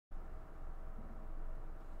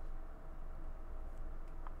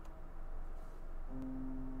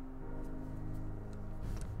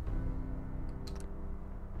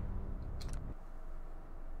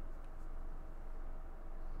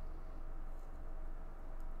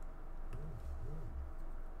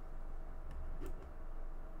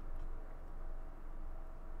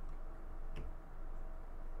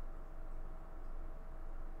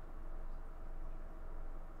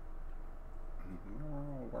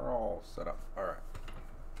set up. All right.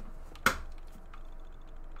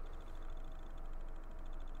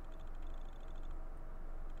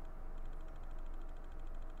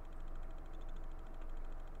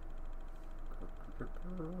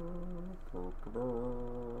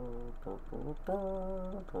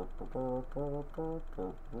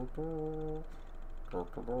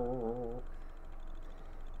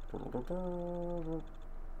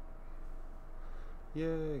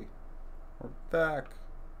 Yay, we're back.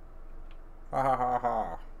 Ha ha ha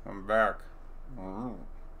ha, I'm back.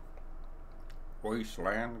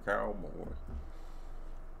 Wasteland Cowboy.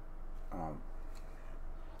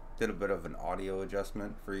 Did a bit of an audio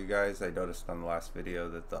adjustment for you guys. I noticed on the last video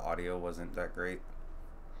that the audio wasn't that great,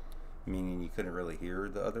 meaning you couldn't really hear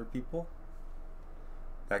the other people.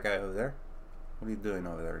 That guy over there, what are you doing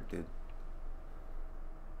over there, dude?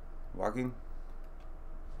 Walking?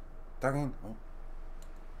 Talking? Oh.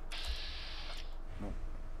 No.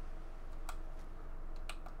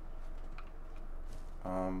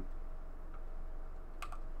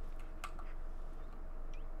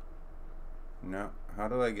 No. How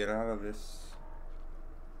do I get out of this?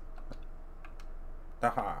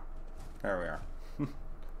 Aha! There we are.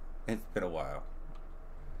 It's been a while.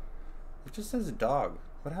 It just says dog.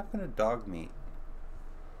 What happened to dog meat?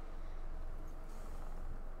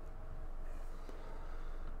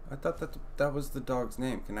 I thought that was the dog's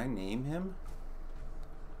name. Can I name him?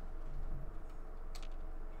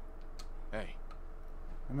 Hey.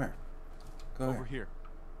 Come here. Go over here.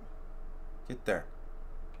 Get there.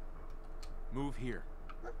 Move here.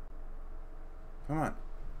 Come on.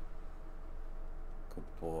 Good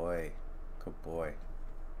boy. Good boy.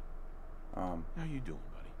 How you doing,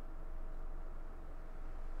 buddy?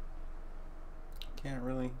 Can't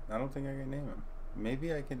really. I don't think I can name him.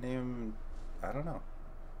 Maybe I can name him. I don't know.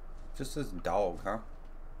 Just says dog, huh?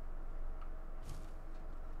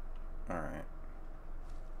 Alright.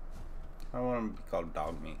 I want him to be called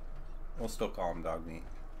Dog Meat. We'll still call him Dog Meat.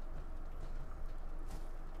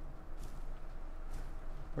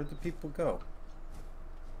 Where'd the people go?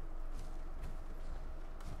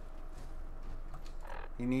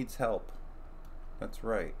 He needs help. That's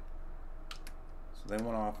right. So they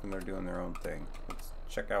went off and they're doing their own thing. Let's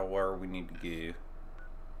check out where we need to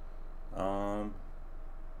go.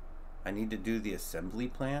 I need to do the assembly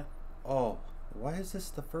plant. Oh, why is this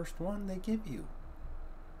the first one they give you?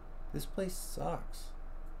 This place sucks.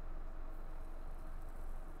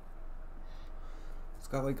 It's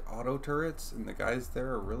got like auto turrets and the guys there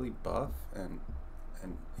are really buff and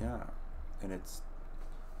yeah. And it's,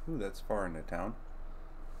 ooh, that's far into town.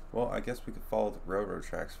 Well, I guess we could follow the railroad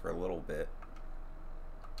tracks for a little bit.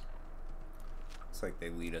 Looks like they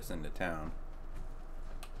lead us into town.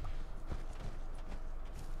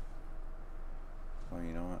 Well,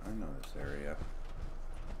 you know what? I know this area.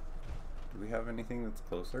 Do we have anything that's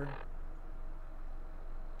closer?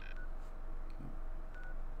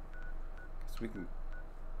 Guess we can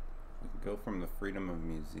go from the Freedom of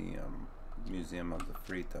Museum of the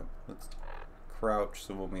Freedom. Let's crouch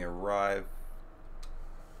so when we arrive,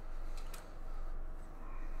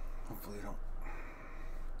 hopefully we don't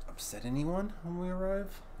upset anyone when we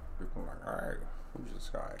arrive. People are like, alright, who's this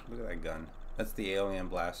guy? Look at that gun. That's the alien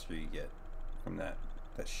blaster you get from that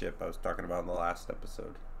ship I was talking about in the last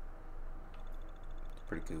episode. It's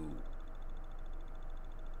pretty cool.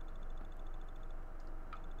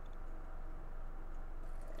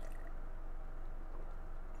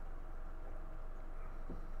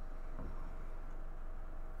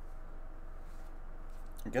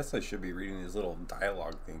 I guess I should be reading these little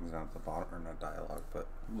dialogue things down at the bottom, or not dialogue, but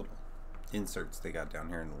little inserts they got down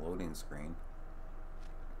here in the loading screen.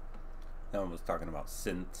 That one was talking about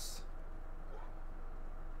synths.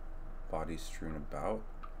 Bodies strewn about.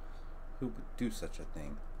 Who would do such a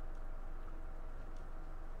thing?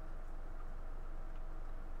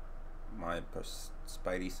 My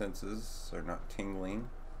spidey senses are not tingling.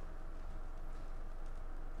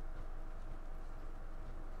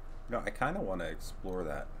 You know, I kind of want to explore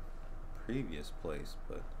that previous place,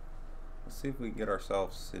 but let's see if we can get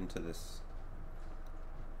ourselves into this,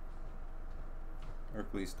 or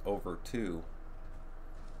at least over to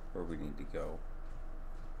where we need to go.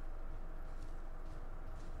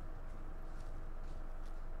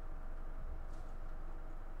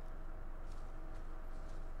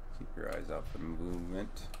 Keep your eyes out for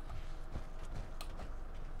movement.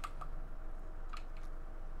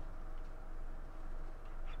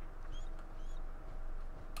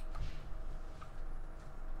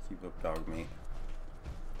 Keep up, dog meat.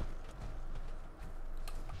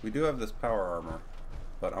 We do have this power armor,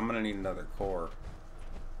 but I'm gonna need another core.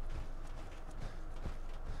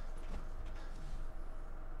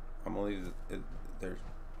 I'm gonna leave it. There's.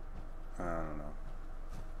 I don't know.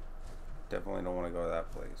 Definitely don't want to go to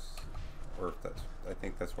that place. Or if that's. I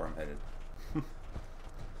think that's where I'm headed. Yeah,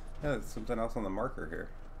 there's something else on the marker here.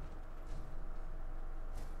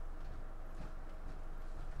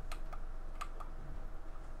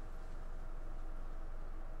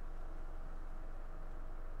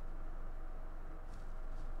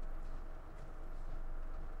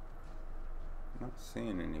 Not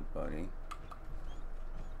seeing anybody.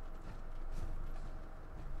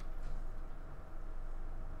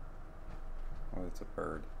 Oh, it's a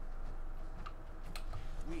bird.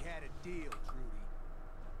 We had a deal, Trudy.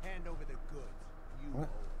 Hand over the goods. You What?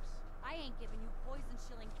 owe us. I ain't giving you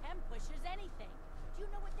poison-shilling chem pushers anything. Do you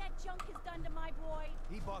know what that junk has done to my boy?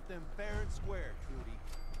 He bought them fair and square, Trudy.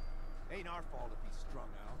 Ain't our fault if he's strung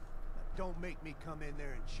out. Now, don't make me come in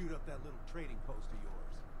there and shoot up that little trading post of yours.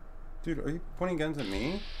 Dude, are you pointing guns at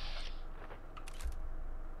me?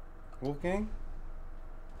 Wolfgang?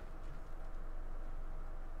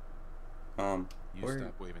 You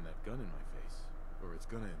stop waving that gun in my face, or it's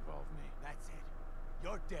gonna involve me. That's it.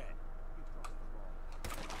 You're dead. You crossed the ball.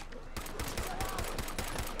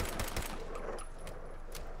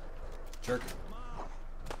 Jerk.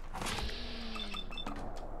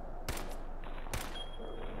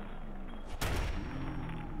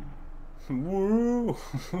 Woo!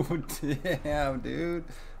 Damn, dude.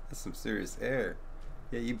 That's some serious air.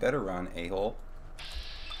 Yeah, you better run, a-hole.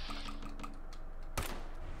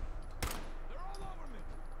 They're all over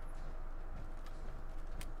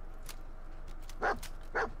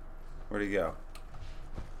me. Where'd he go?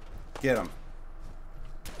 Get him.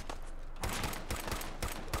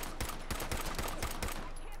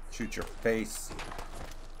 Shoot your face.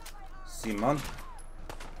 Simon.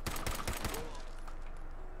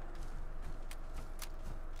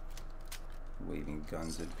 Waving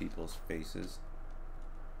guns at people's faces.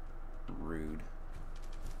 Rude.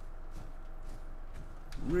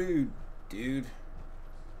 Rude, dude.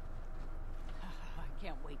 I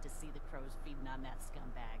can't wait to see the crows feeding on that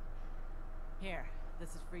scumbag. Here, this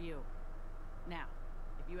is for you. Now,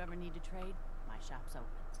 if you ever need to trade, my shop's open.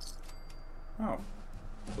 Oh.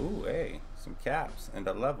 Ooh, hey. Some caps and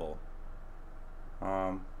a level.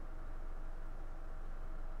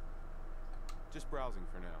 Just browsing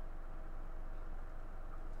for now.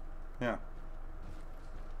 Yeah.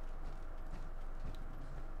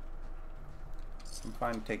 I'm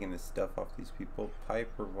fine taking this stuff off these people.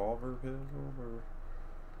 Pipe, revolver, pistol, or...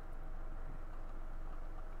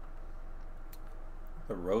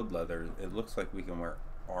 The road leather, it looks like we can wear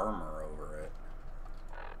armor over it.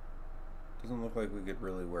 Doesn't look like we could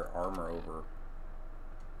really wear armor over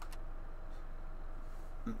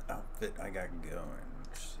an outfit I got going.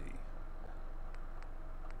 Let's see.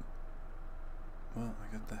 Well,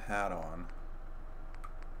 I got the hat on.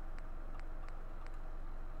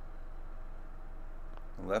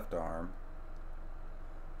 Left arm.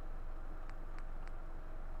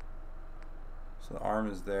 So the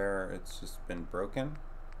arm is there, it's just been broken.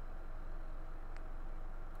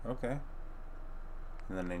 Okay.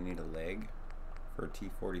 And then I need a leg for a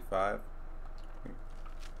T45.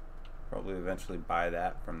 Probably eventually buy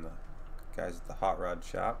that from the guys at the hot rod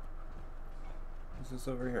shop. What's this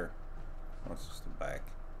over here? Oh, it's just a bike.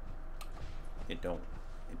 It don't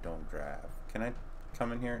drive. Can I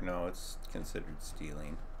come in here? No, it's considered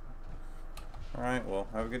stealing. Alright, well,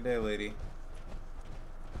 have a good day, lady.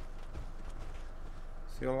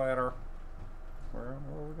 See you later. Where are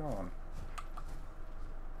we going?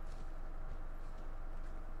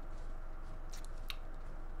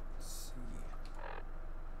 Let's see.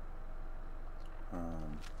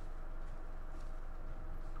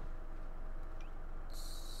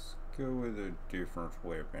 Let's go with a different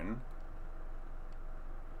weapon.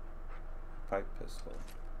 Pipe pistol.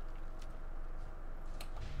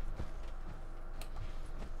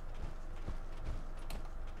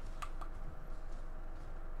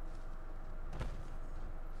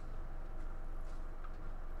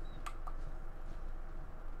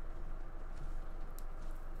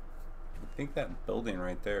 I think that building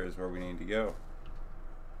right there is where we need to go.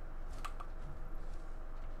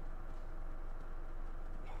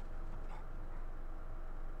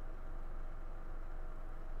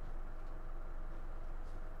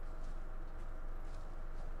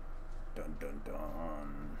 Dun dun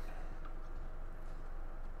dun.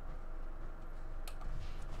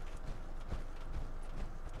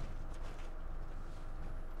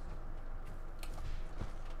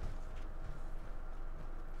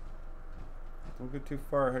 Don't get too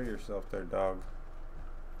far ahead of yourself there, dog.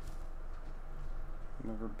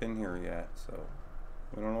 Never been here yet, so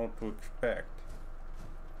we don't know what to expect.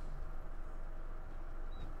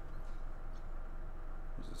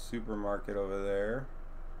 There's a supermarket over there.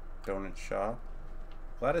 Donut shop.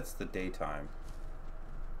 Glad it's the daytime.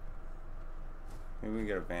 Maybe we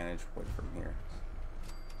get a vantage point from here.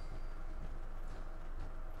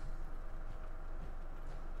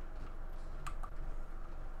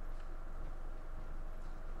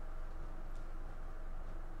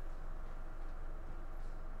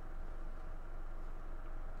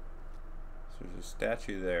 So there's a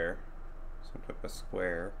statue there. Some type of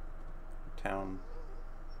square. Town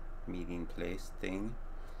meeting place thing.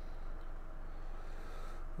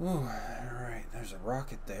 Ooh, alright, there's a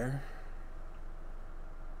rocket there.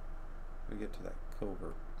 We get to that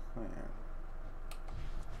covert plan.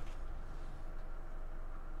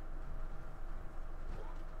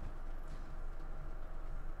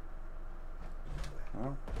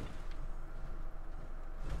 Well,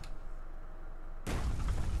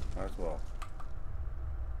 might as well.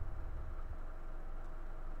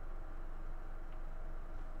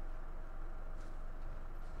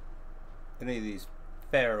 Any of these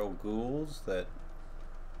feral ghouls that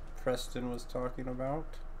Preston was talking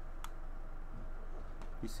about?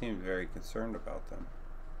 He seemed very concerned about them.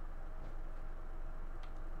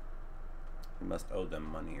 He must owe them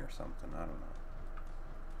money or something, I don't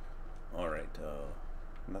know. Alright,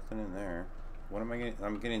 nothing in there. What am I getting?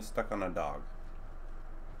 I'm getting stuck on a dog.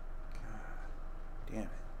 God damn it.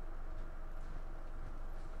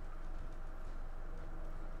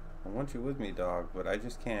 I want you with me, dog, but I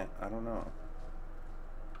just can't. I don't know.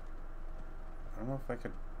 I don't know if I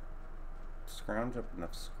could scrounge up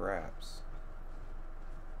enough scraps.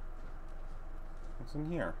 What's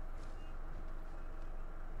in here?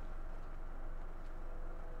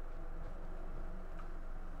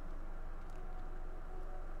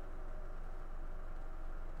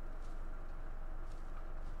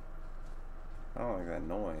 I don't like that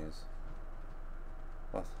noise.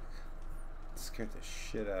 What? It scared the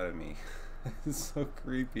shit out of me. It's so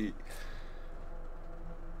creepy.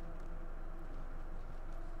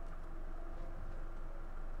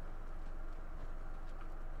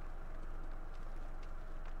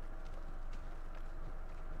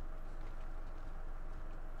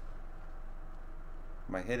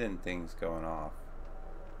 My hidden thing's going off.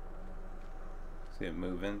 See it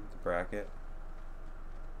moving, the bracket?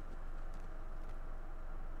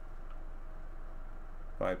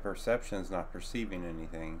 My perception's not perceiving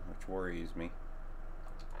anything, which worries me.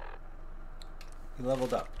 He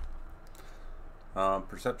leveled up.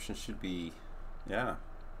 Perception should be, yeah.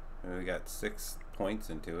 We got 6 points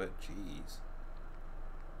into it. Jeez.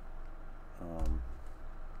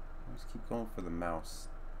 Let's keep going for the mouse.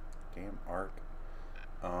 Damn art.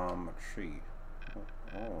 A tree.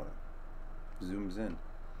 Oh, it zooms in.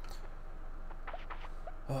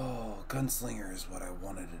 Oh, gunslinger is what I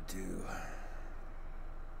wanted to do.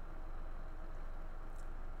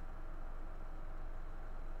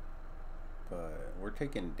 But we're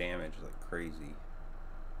taking damage like crazy.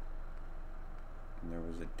 And there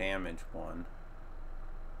was a damage one.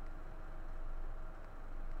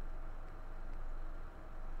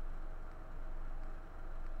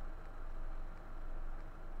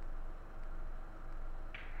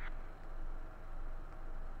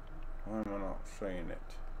 Why am I not saying it?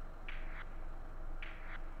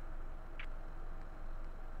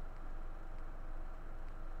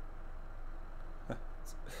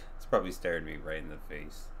 It's probably stared me right in the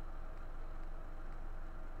face.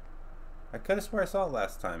 I could have swore I saw it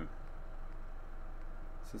last time.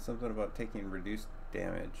 It said something about taking reduced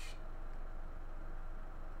damage.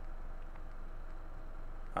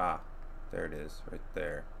 Ah, there it is, right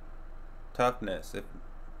there. Toughness. If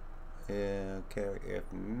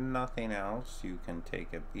nothing else, you can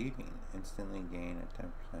take a beating. Instantly gain a 10%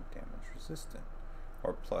 damage resistant.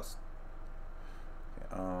 Or plus.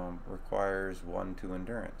 Requires 1 to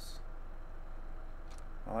endurance.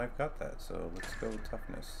 Well, I've got that, so let's go with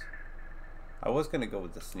toughness. I was going to go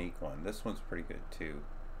with the sneak one. This one's pretty good too.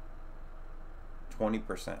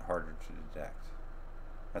 20% harder to detect.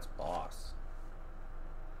 That's boss.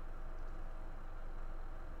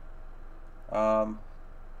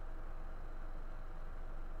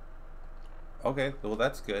 Okay, well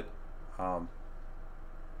that's good. I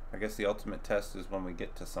guess the ultimate test is when we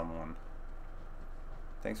get to someone.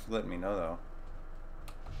 Thanks for letting me know though.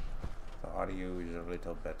 The audio is a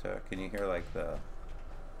little better. Can you hear like the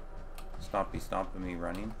stompy stomp of me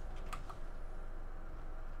running?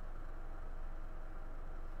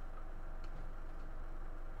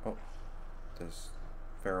 Oh, there's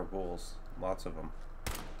feral ghouls. Lots of them.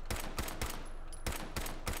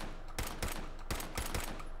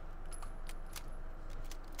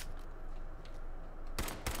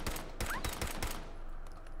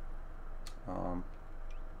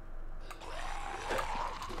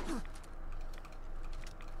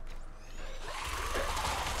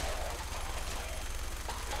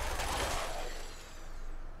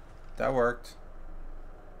 that worked.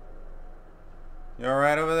 You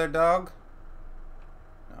alright over there, dog?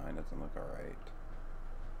 No, he doesn't look alright.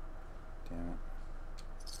 Damn it.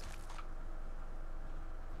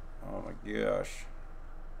 Oh my gosh.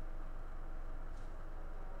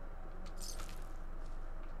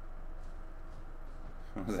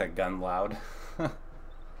 Was that gun loud? How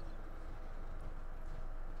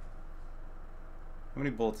many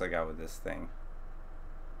bullets I got with this thing?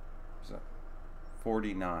 There's a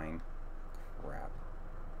 49. Crap.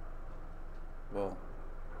 Well,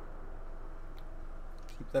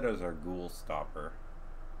 keep that as our ghoul stopper.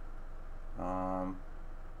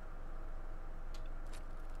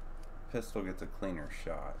 Pistol gets a cleaner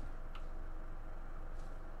shot.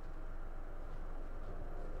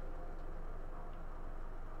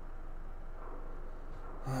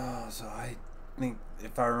 So I think,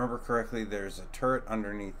 if I remember correctly, there's a turret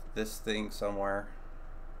underneath this thing somewhere.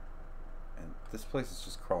 And this place is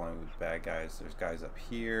just crawling with bad guys. There's guys up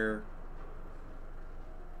here.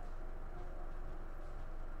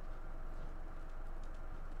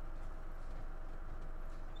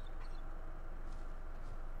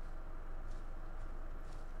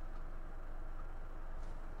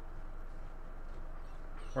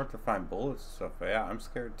 Hard to find bullets and stuff. But yeah, I'm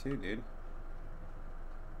scared too, dude.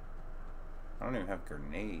 I don't even have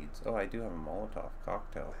grenades. Oh, I do have a Molotov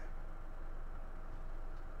cocktail.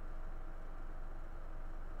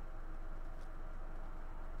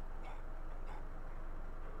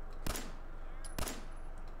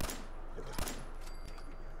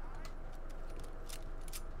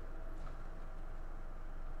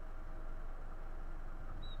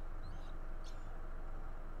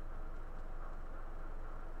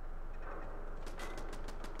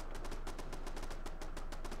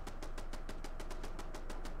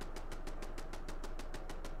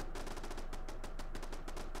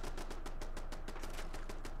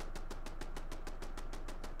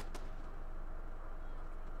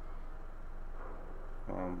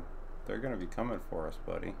 They're gonna be coming for us,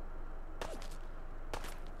 buddy.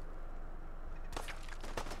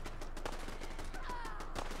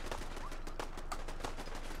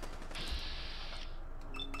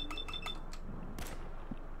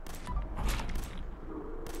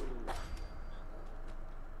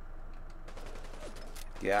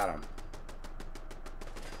 Got him.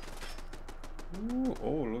 Ooh, oh,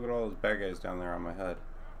 look at all those bad guys down there on my head.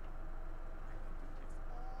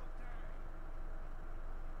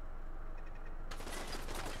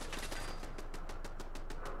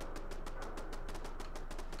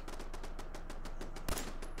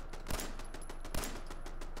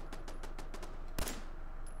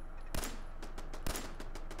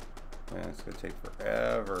 Man, it's gonna take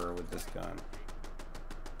forever with this gun.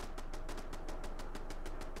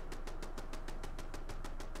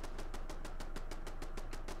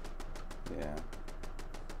 Yeah.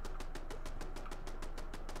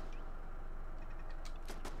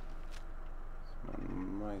 This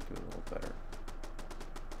one might do a little better.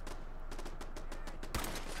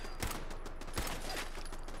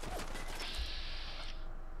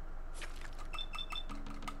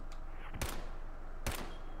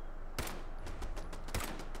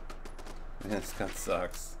 Man, this gun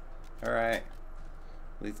sucks. Alright.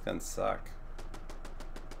 These guns suck.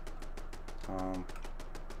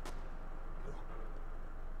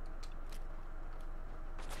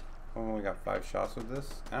 Oh, we got 5 shots with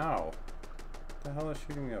this? Ow! What the hell is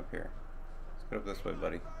shooting me up here? Let's get up this way,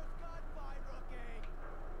 buddy.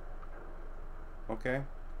 Okay.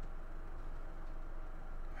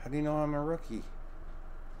 How do you know I'm a rookie?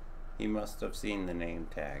 He must have seen the name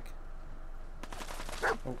tag.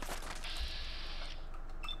 Oh.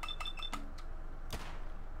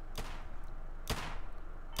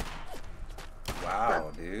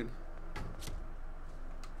 Wow, dude.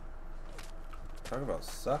 Talk about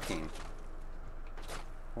sucking.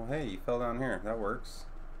 Well, hey, you fell down here. That works.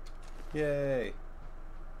 Yay.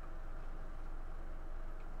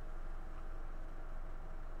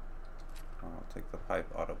 I'll take the pipe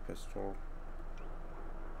auto pistol.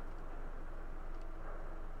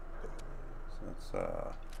 So that's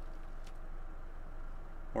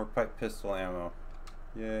more pipe pistol ammo.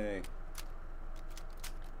 Yay.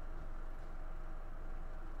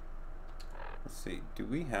 Let's see, do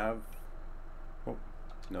we have... Oh,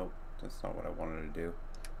 nope, that's not what I wanted to do.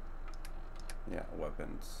 Yeah,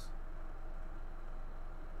 weapons.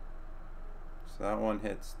 So that one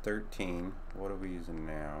hits 13. What are we using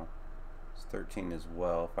now? It's 13 as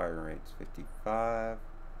well. Fire rate's 55.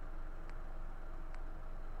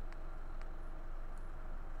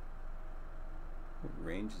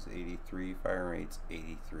 Range is 83. Fire rate's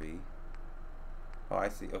 83. Oh, I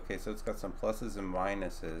see. Okay, so it's got some pluses and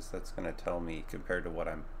minuses. That's going to tell me compared to what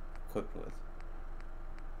I'm equipped with.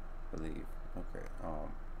 I believe. Okay.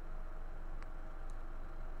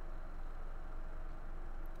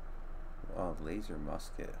 Oh, laser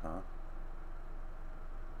musket, huh?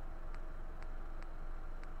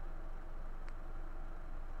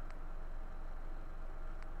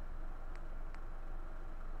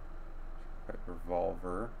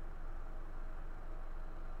 Revolver.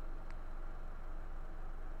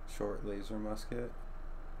 Short laser musket.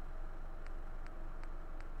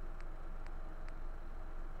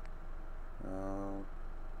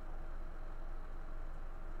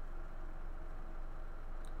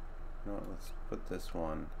 No, let's put this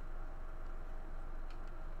one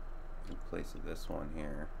in place of this one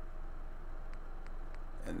here.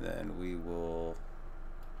 And then we will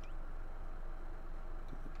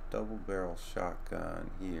do the double barrel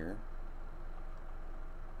shotgun here.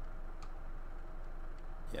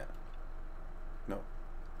 Yeah. No,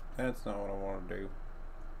 that's not what I want to do.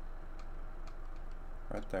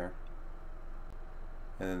 Right there.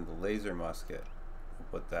 And then the laser musket.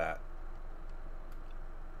 We'll put that.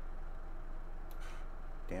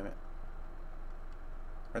 Damn it.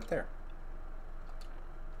 Right there.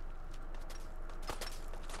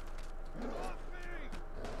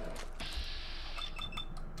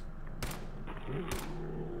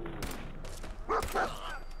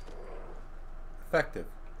 Effective.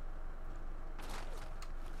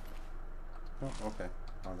 Oh, okay.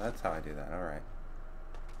 Oh, that's how I do that. Alright.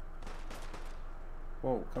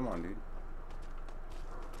 Whoa, come on, dude.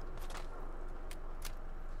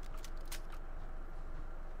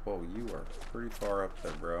 Whoa, you are pretty far up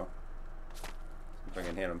there, bro. See if I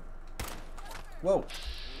can hit him. Whoa!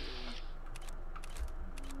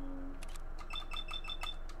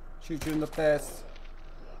 Shoot you in the face.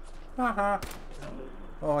 Haha.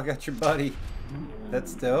 Oh, I got your buddy.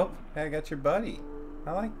 That's dope. Hey, I got your buddy.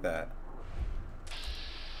 I like that.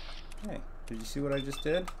 Hey, did you see what I just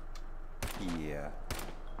did? Yeah.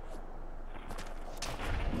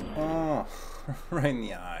 Oh, right in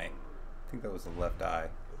the eye. I think that was the left eye.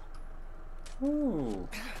 Ooh,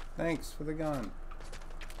 thanks for the gun.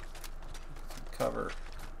 Some cover.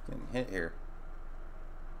 Getting hit here.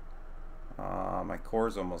 My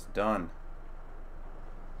core's almost done.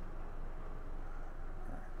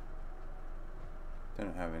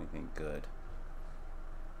 Didn't have anything good.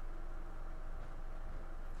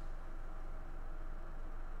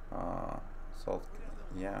 Salt.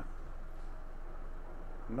 Yeah.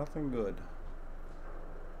 Nothing good.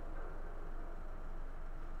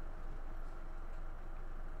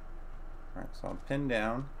 Alright, so I'm pinned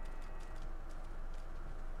down.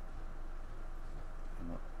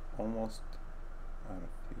 I'm almost out of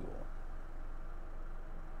fuel.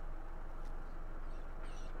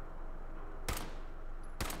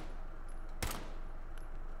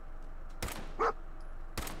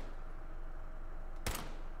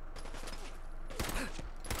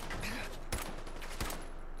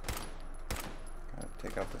 Gotta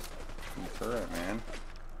take out this turret, man.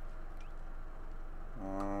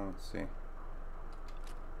 Let's see.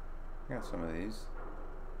 I got some of these.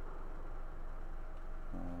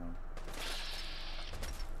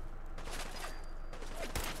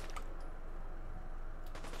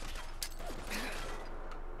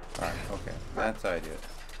 Alright, okay. That's how I do it.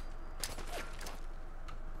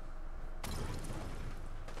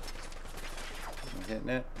 I'm hitting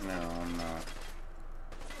it? No, I'm not.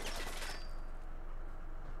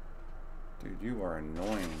 Dude, you are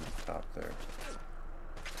annoying up top there.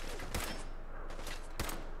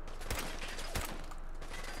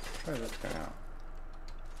 Try this guy out.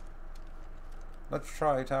 Let's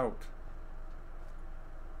try it out.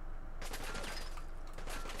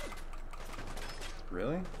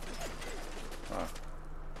 Really? Oh.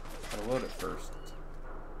 Gotta load it first.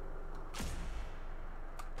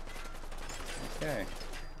 Okay.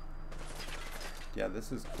 Yeah,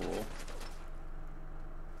 this is cool.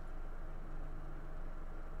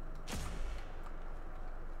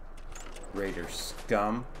 Raider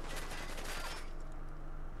scum.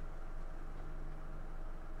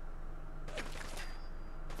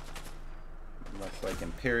 Much like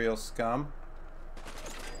Imperial scum.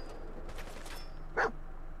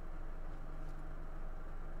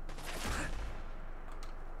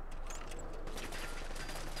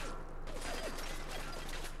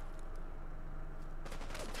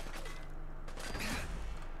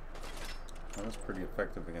 That was pretty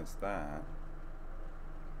effective against that.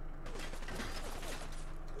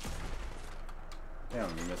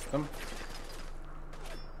 Damn, we missed them.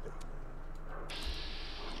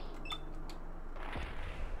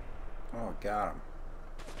 Oh, got him.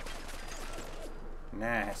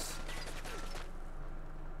 Nice.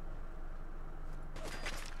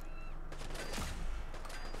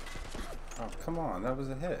 Oh, come on. That was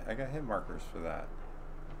a hit. I got hit markers for that.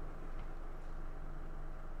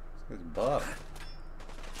 This guy's bugged.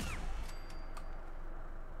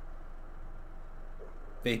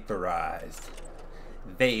 Vaporized.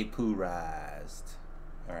 Vaporized.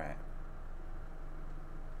 Alright.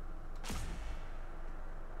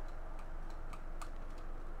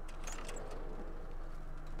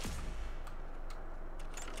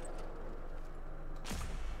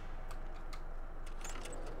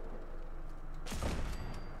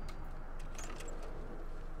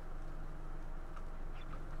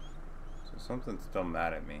 So something's still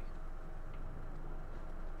mad at me.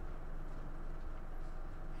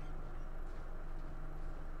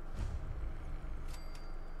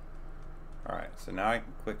 Alright, so now I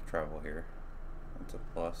can quick travel here. That's a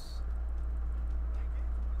plus.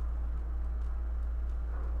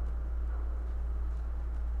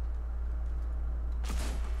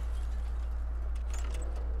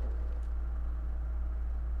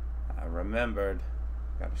 I remembered.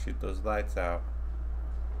 Gotta shoot those lights out.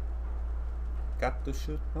 Got to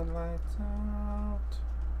shoot the lights out.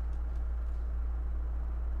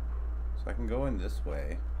 So I can go in this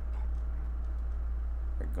way.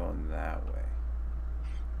 Or going that way.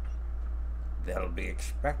 They'll be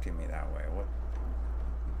expecting me that way. What?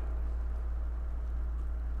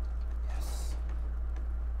 Yes.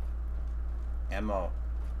 Ammo.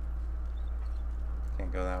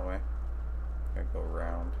 Can't go that way. Gotta go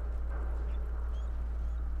around.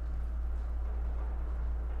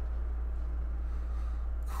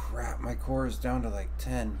 Crap, my core is down to like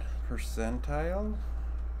 10 percentile.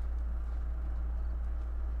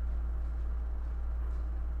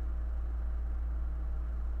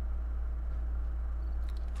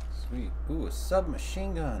 Sweet. Ooh, a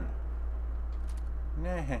submachine gun.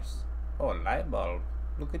 Nice. Oh, a light bulb.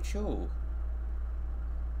 Look at you.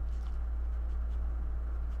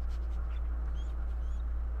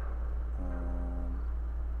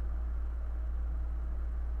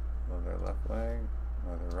 Leather left leg.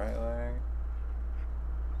 Leather right leg.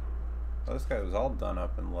 Oh, this guy was all done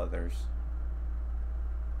up in leathers.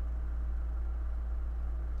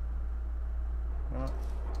 Oh.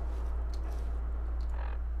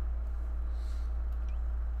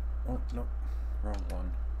 Oh, no. Wrong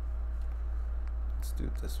one. Let's do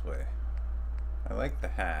it this way. I like the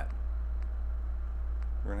hat.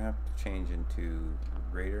 We're gonna have to change into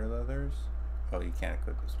Raider leathers. Oh, you can't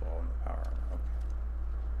equip this wall in the power armor. Okay.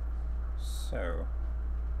 So,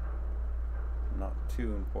 not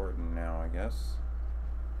too important now, I guess.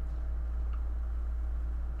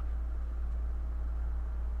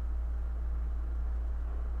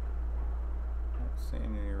 Not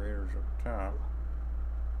seeing any Raiders up top.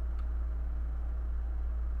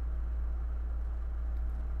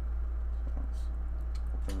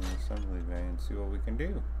 Open the assembly bay and see what we can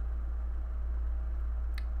do.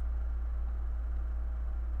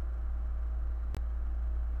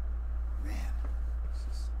 Man, this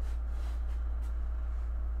is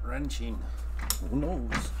wrenching. Who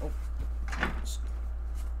knows? Oh,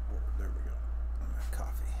 there we go.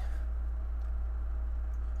 Coffee.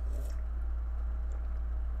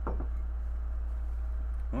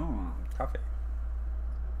 Coffee.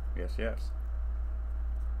 Yes, yes.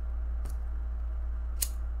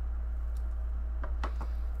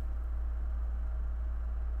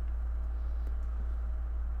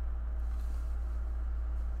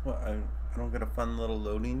 What, I don't get a fun little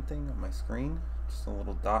loading thing on my screen? Just a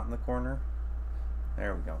little dot in the corner?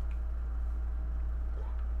 There we go.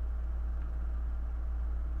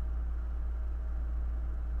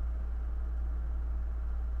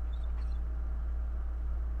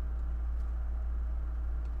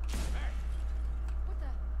 What the?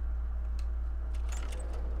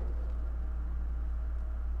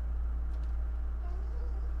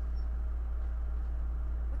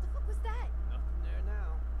 What the fuck was that? Nothing there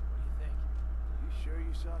now. What do you think? You sure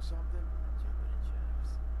you saw something? Jumping in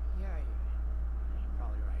shadows. Yeah, you're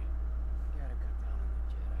probably right. Gotta cut down on the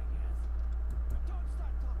jet, I guess. Don't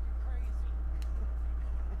start talking crazy.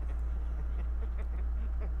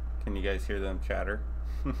 Can you guys hear them chatter?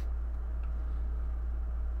 Gotta be an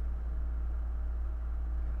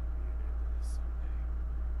end to this someday.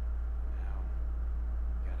 Now,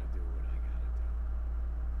 gotta do what I gotta do.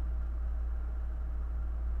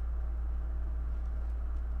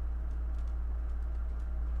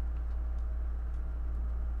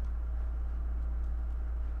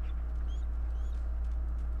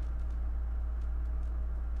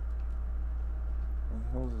 Where the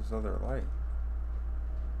hell is this other light?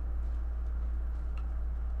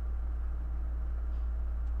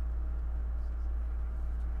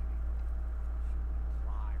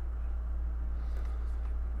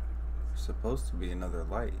 supposed to be another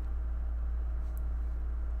light.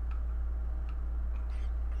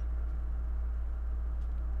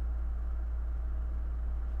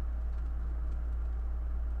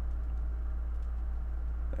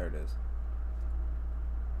 There it is.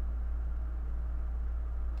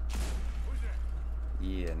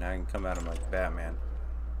 Yeah, now I can come at him like Batman.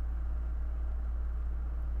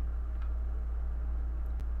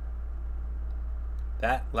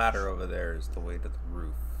 That ladder over there is the way to the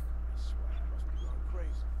roof.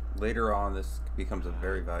 Later on, this becomes a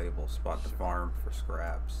very valuable spot to farm for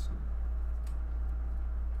scraps.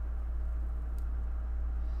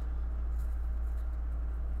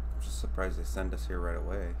 I'm just surprised they send us here right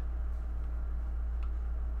away.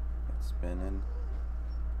 It's spinning.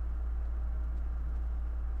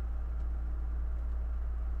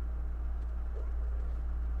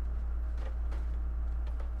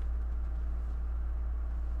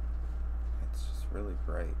 It's just really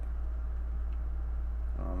bright.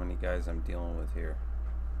 I don't know how many guys I'm dealing with here.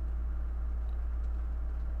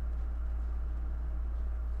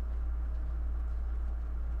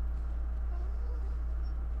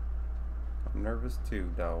 I'm nervous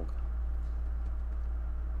too, dog.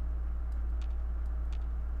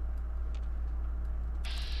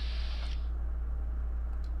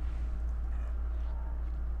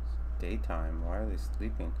 It's daytime. Why are they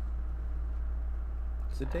sleeping?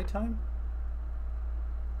 Is it daytime?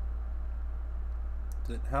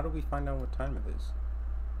 How do we find out what time it is?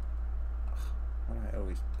 Why do I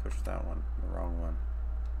always push that one? The wrong one.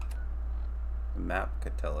 The map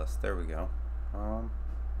could tell us. There we go. No,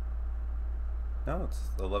 it's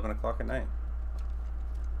 11 o'clock at night.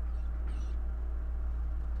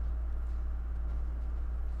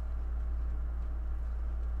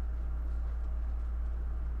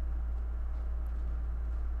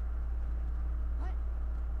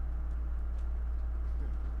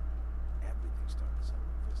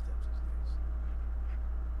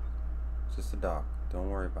 It's just a dock. Don't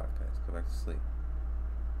worry about it, guys. Go back to sleep.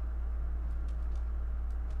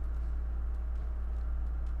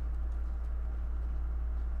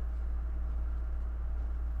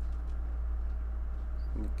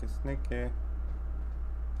 Sneaky, sneaky.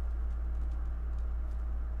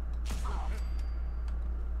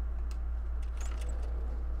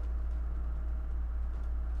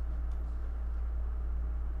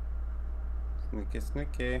 Sneaky,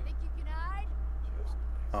 sneaky. Think you can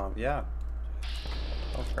hide? Yeah.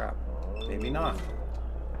 Oh crap. Maybe not.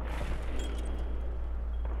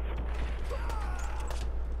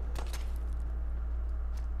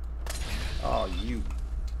 Oh, you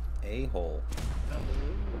a-hole.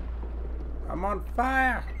 I'm on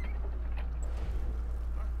fire!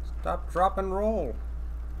 Stop, drop, and roll.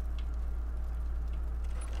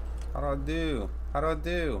 How do I do? How do I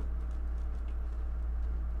do?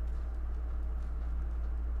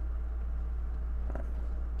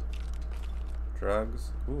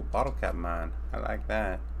 Drugs. Ooh, bottle cap mine. I like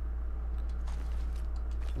that.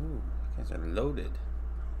 Ooh, you guys are loaded.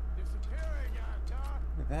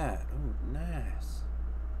 Look at that. Ooh, nice.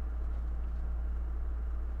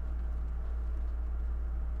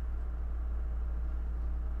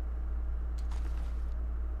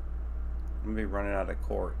 I'm gonna be running out of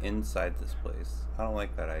core inside this place. I don't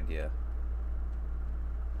like that idea.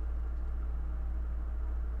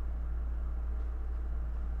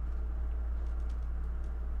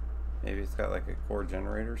 Maybe it's got like a core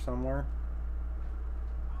generator somewhere.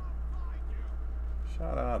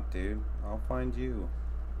 Shut up, dude. I'll find you.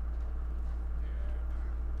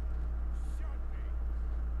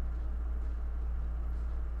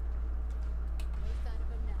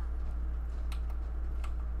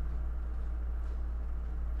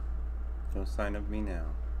 No sign of me now.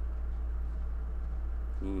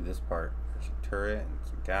 Ooh, this part. There's a turret and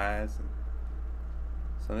some guys. And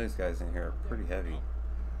some of these guys in here are pretty heavy.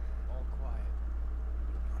 All quiet.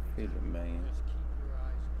 I feel it, man. Just keep your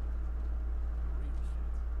eyes open.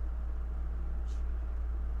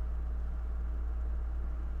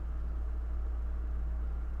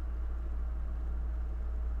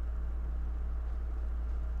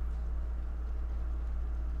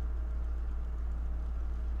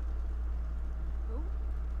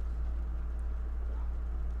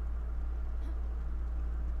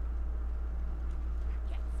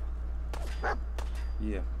 Read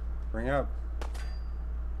Yeah. Bring it up.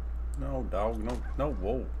 No, dog. No, no.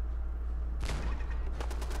 Whoa.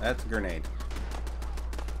 That's a grenade.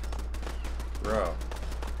 Bro.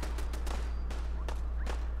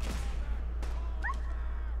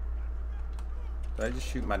 Did I just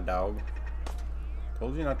shoot my dog?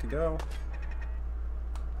 Told you not to go.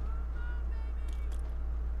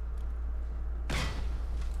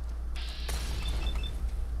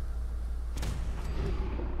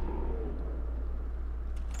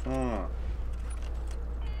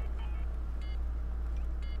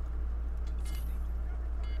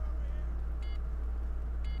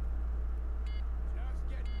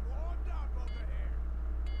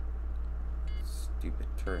 Stupid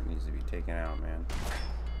turret needs to be taken out, man.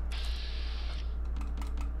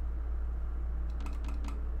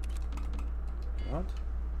 What?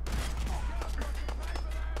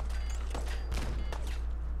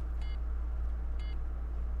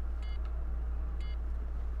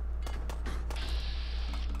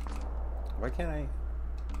 Why can't I?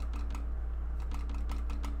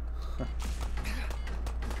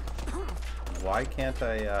 Why can't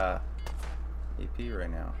I AP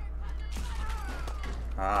right now?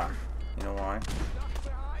 Ah, you know why?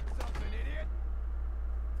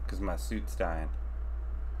 Because my suit's dying.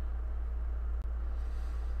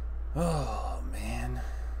 Oh man,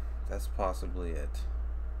 that's possibly it.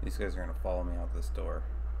 These guys are gonna follow me out this door.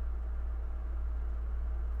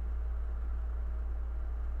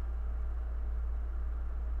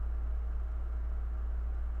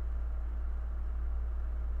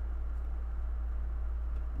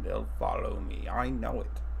 They'll follow me. I know it.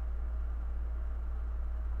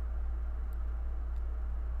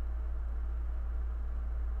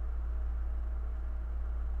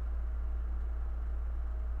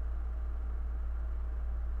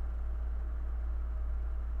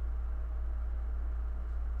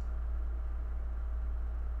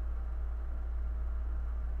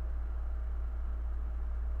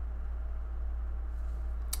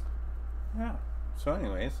 Yeah. So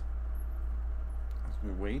anyways, as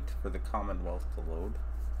we wait for the Commonwealth to load,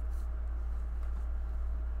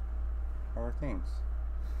 how are things?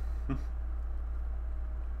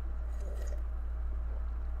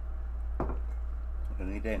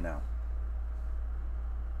 Any day now.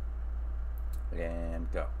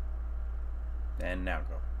 And go. And now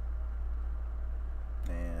go.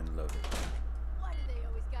 And load it. Why do they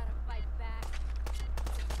always gotta fight back?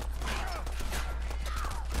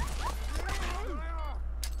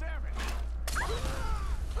 Damn it!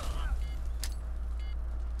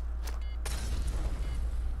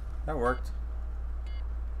 That worked.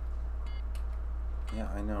 Yeah,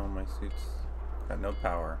 I know, my suit's got no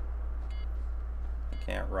power. I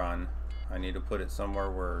can't run. I need to put it somewhere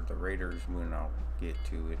where the raiders will not get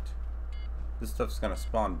to it. This stuff's gonna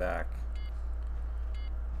spawn back.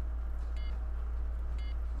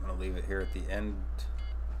 I'm gonna leave it here at the end,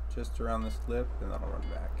 just around this lip, and then I'll run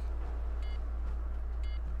back.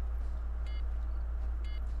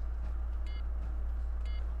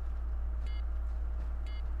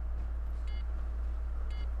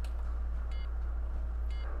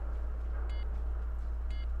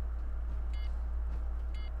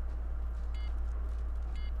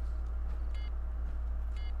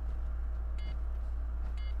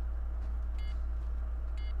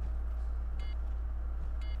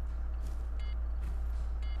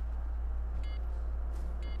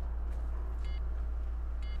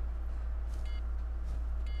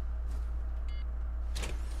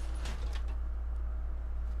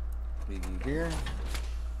 Biggie here.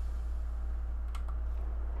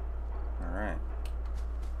 Alright.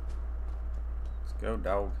 Let's go,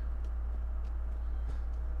 dog.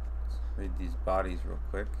 Let's read these bodies real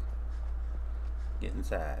quick. Get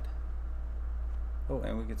inside. Oh,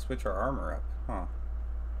 and we can switch our armor up. Huh.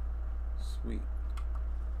 Sweet.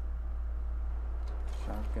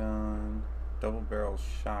 Shotgun. Double barrel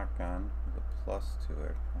shotgun with a plus to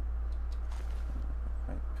it.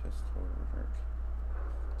 Light pistol.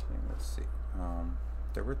 Let's see.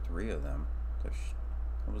 There were 3 of them. There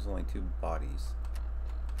was only 2 bodies.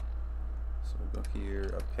 So we'll go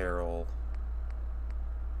here, apparel.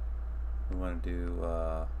 We want to do what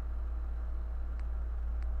are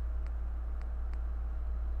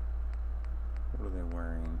they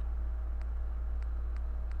wearing?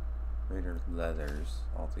 Raider leathers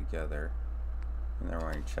all together. And they're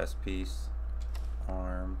wearing chest piece,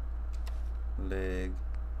 arm, leg.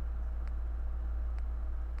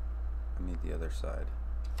 I need the other side.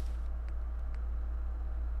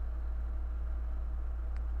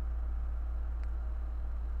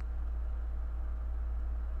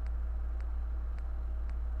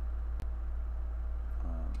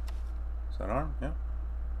 Is that on? Yeah. I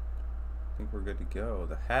think we're good to go.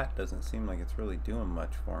 The hat doesn't seem like it's really doing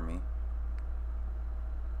much for me.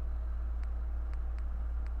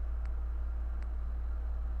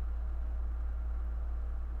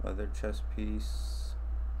 Leather chest piece.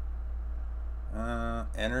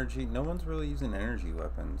 Energy. No one's really using energy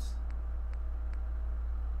weapons.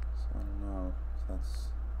 So I don't know if that's...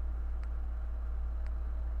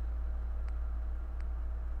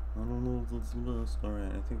 I don't know if that's the best.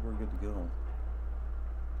 Alright, I think we're good to go.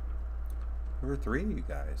 There were 3 of you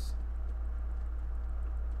guys.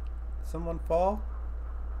 Did someone fall?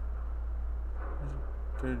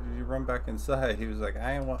 Or did you run back inside? He was like,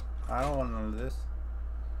 I don't want none of this.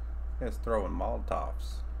 Guy's throwing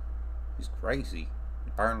Molotovs. He's crazy.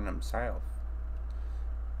 He's burning himself.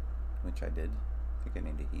 Which I did. I think I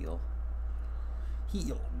need to heal.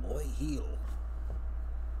 Heal, boy, heal.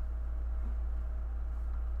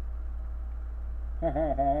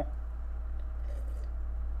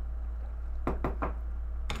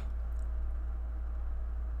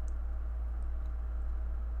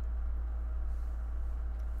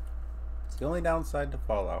 It's the only downside to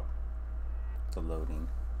Fallout. The loading.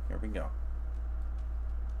 Here we go.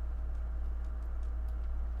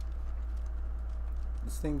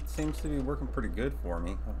 This thing seems to be working pretty good for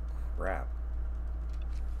me. Oh, crap.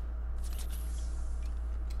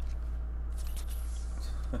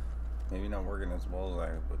 Maybe not working as well as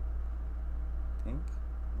I would think.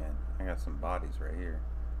 Man, I got some bodies right here.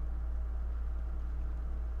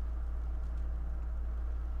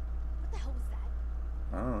 What the hell was that?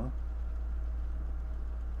 I don't know.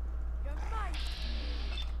 You're mine!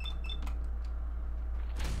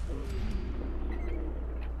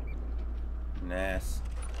 Nice.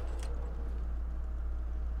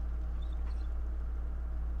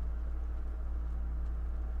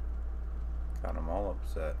 Got them all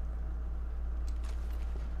upset.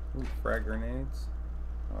 Ooh, frag grenades.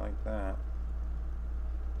 I like that.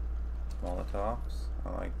 Molotovs. I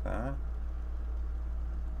like that.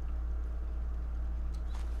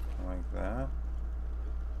 I like that.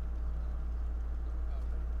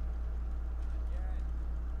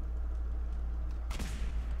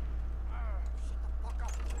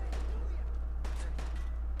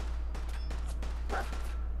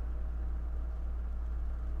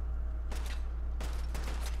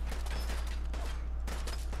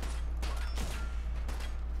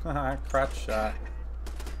 Haha, crotch shot.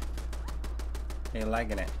 Hey,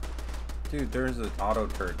 liking it. Dude, there's an auto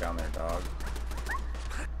turret down there, dog.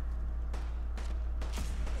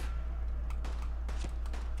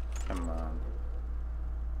 Come on.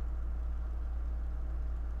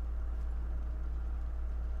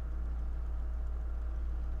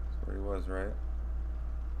 That's where he was, right?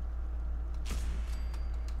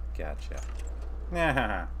 Gotcha.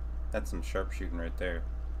 Yeah, that's some sharpshooting right there.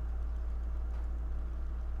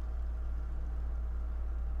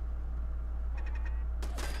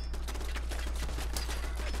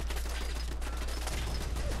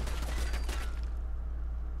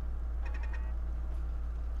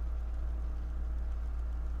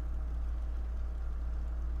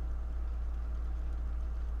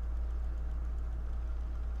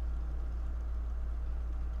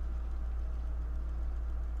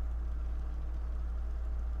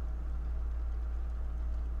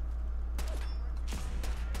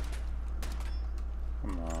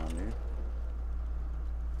 Come on, dude.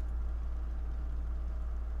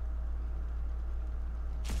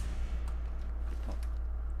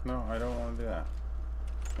 No, I don't want to do that.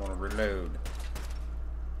 I want to reload.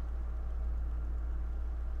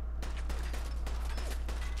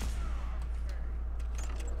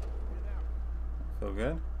 Feel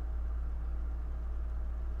good?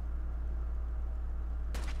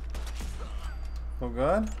 Feel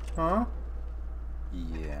good? Huh?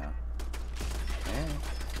 Yeah. Yeah.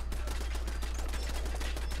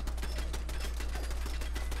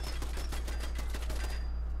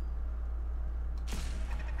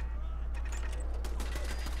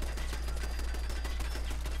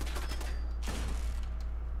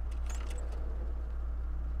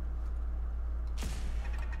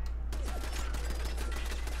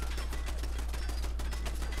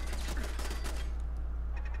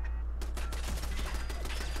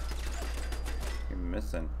 You're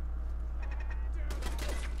missing.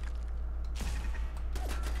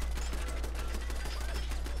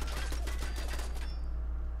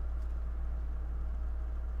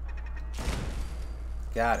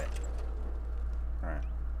 Got it. Alright.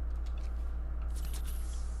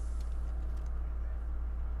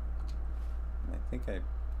 I think I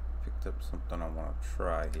picked up something I want to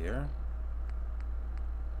try here.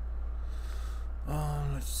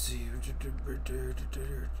 Let's see.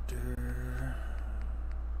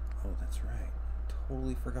 Oh, that's right.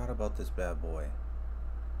 Totally forgot about this bad boy.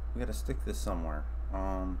 We gotta stick this somewhere.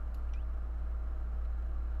 Let's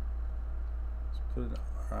put it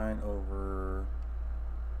right over.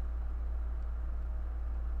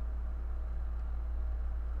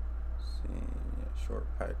 See, yeah, short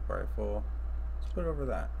pipe rifle. Let's put it over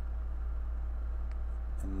that.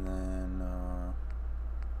 And then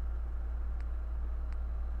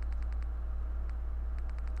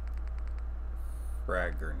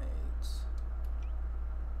frag grenades.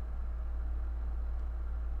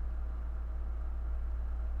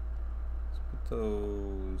 Let's put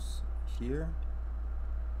those here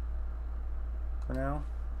for now.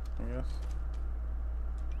 I guess.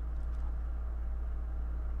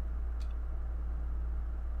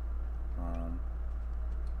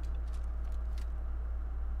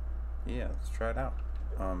 Yeah, let's try it out.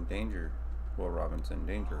 Danger. Will Robinson,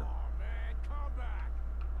 danger. Oh man, come back!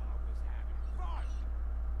 I was having fun!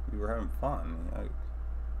 You were having fun.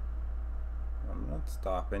 I'm not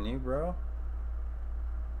stopping you, bro.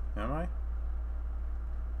 Am I?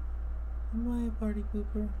 Am I a party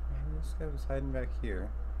pooper? This guy was hiding back here.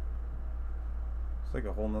 It's like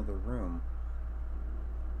a whole nother room.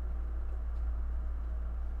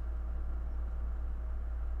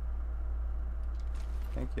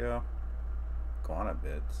 Thank you. Guana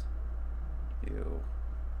bits. Ew.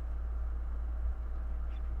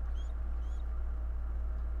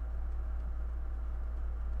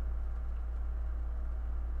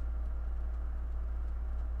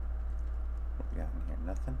 What we got in here?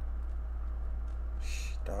 Nothing?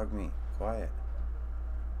 Shh, dog meat. Quiet.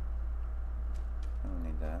 I don't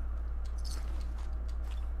need that.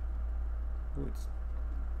 Ooh, it's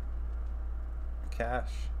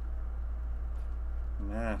cash.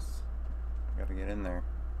 Nice. Gotta get in there.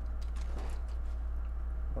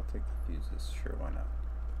 I'll take the fuses. Sure, why not?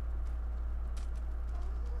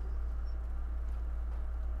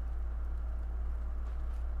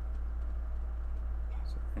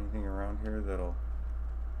 Is there anything around here that'll...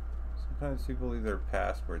 Sometimes people leave their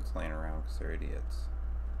passwords laying around because they're idiots.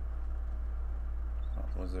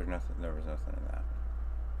 Oh, was there nothing? There was nothing in that.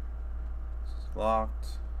 This is locked.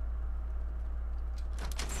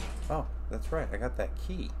 Oh, that's right. I got that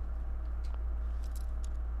key.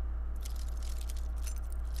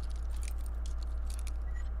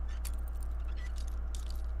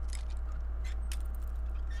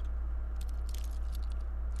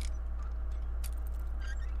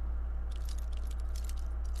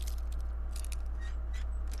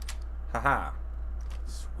 Haha.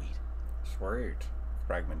 Sweet. Sweet.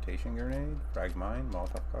 Fragmentation grenade, frag mine,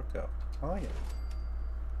 Molotov cocktail. I like it.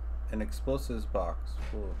 An explosives box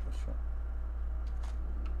full of a short.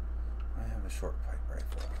 I have a short pipe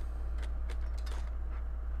rifle.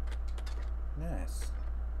 Nice.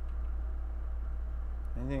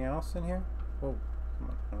 Anything else in here? Oh, come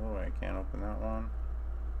on. Oh, I can't open that one.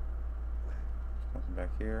 There's nothing back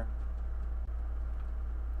here.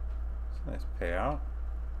 It's a nice payout.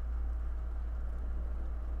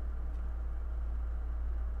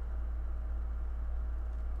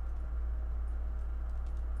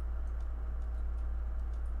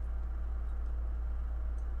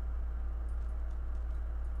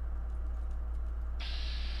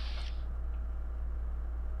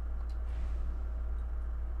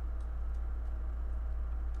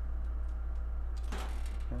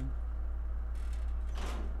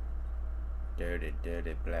 Dirty,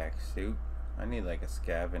 dirty black suit. I need like a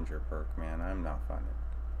scavenger perk, man. I'm not finding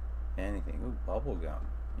anything. Ooh, bubble gum.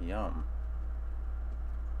 Yum.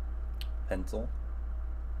 Pencil.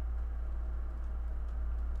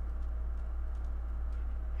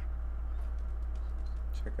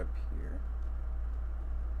 Check up here.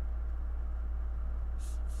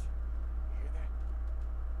 You hear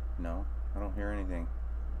that? No, I don't hear anything.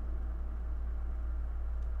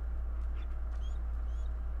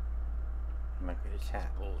 I'm like This a is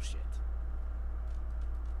cat. bullshit.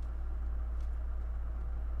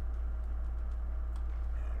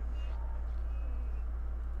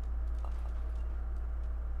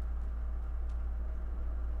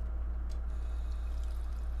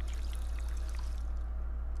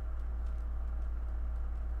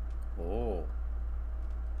 Oh.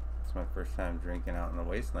 It's my first time drinking out in the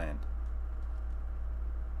wasteland.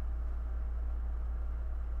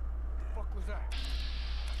 What the fuck was that?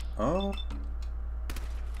 Oh.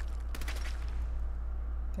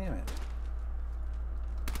 Damn it.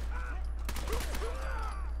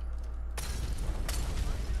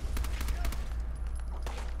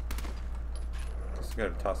 Just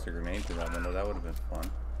gotta toss a grenade through that window. That would have been fun.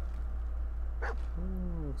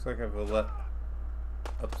 Ooh, looks like I've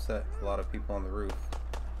upset a lot of people on the roof.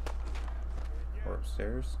 Or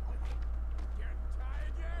upstairs. Getting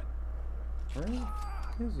tired yet?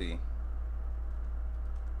 Where is he?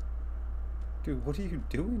 Dude, what are you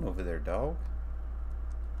doing over there, dog?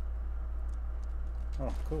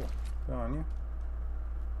 Oh, cool. Good on you.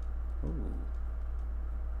 Ooh.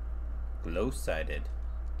 Glow-sighted.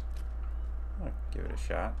 I'll give it a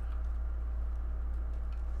shot.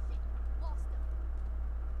 Lost him.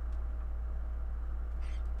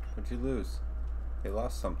 What'd you lose? They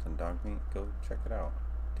lost something, dog meat. Go check it out.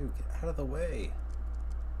 Dude, get out of the way.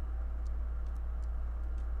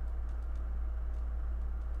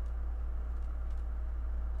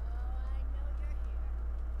 Oh, I know you're here.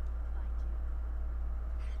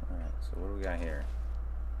 Find you. So what do we got here?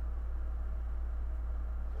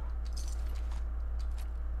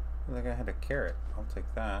 I think I had a carrot. I'll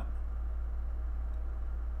take that.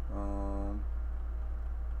 No.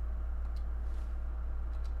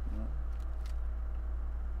 When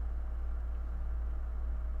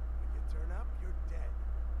you turn up, you're dead.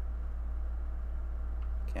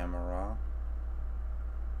 Camera.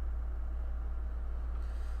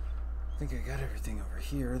 I think I got everything over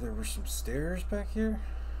here. There were some stairs back here.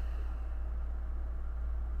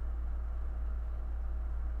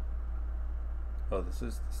 Oh, this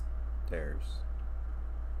is the stairs.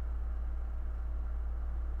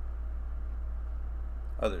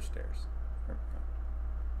 Other stairs. There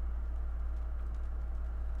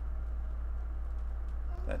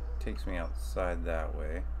we go. That takes me outside that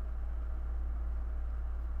way.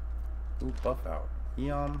 Ooh, buff out.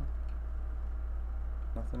 Yum.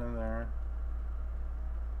 Nothing in there.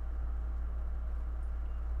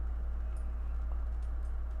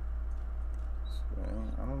 So,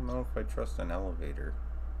 I don't know if I trust an elevator.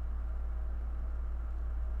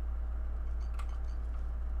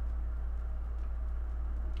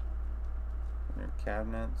 Your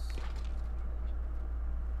cabinets.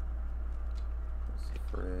 There's the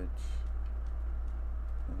fridge.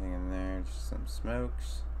 Nothing in there, just some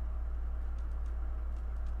smokes.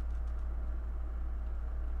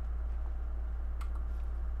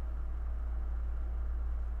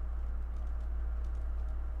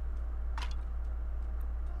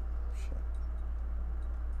 Shit.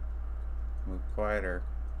 Move quieter.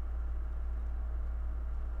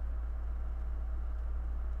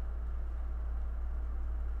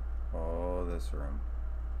 Oh, this room.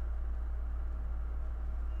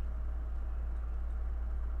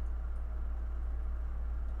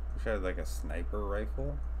 Wish I had like a sniper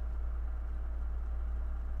rifle.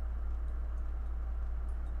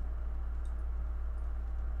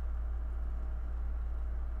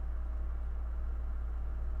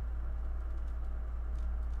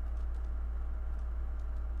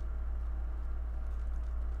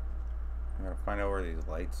 I gotta find out where these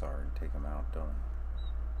lights are and take them out, don't I?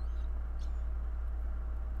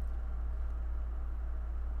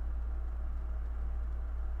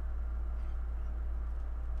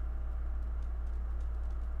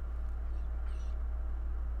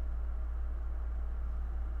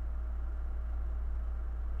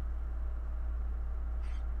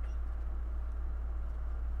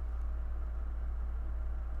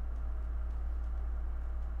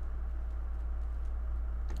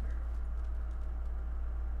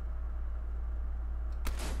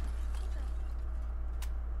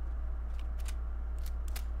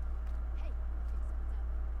 Hey,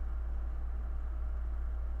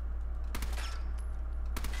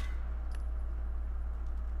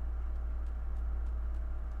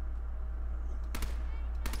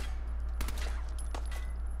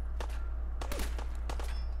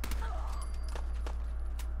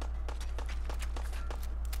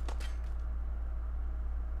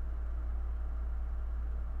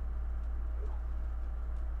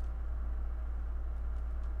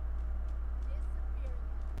 think disappearing.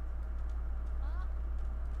 Huh?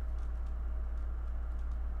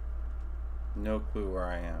 No clue where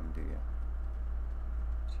I am, do you?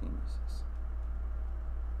 Jesus.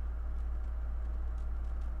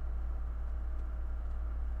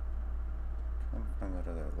 Trying to find that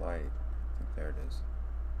other light. I think there it is.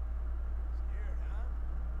 Scared, huh?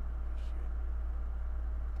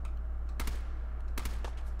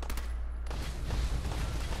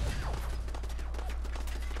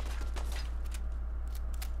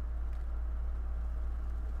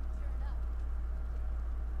 Turn up.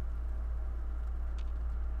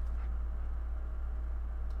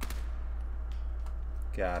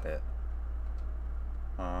 Got it.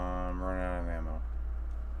 Running out of ammo.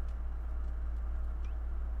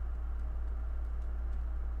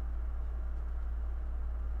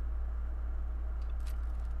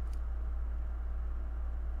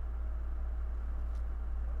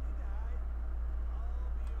 Don't need to hide. I'll be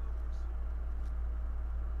over soon.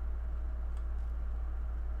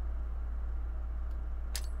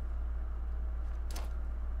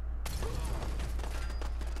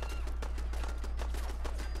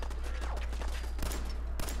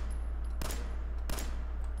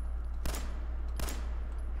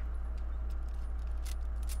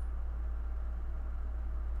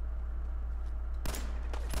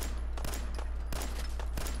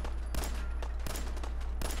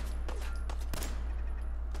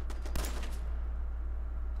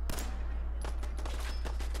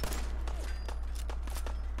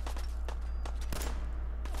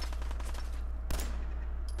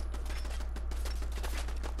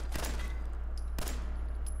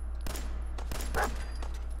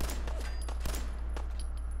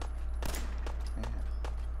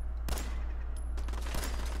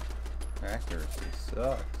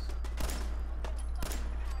 sucks.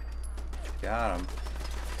 Got him.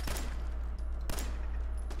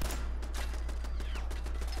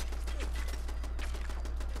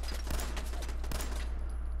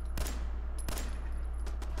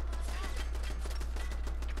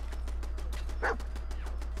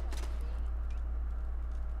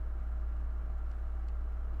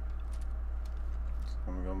 So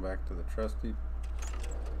I'm going back to the trusty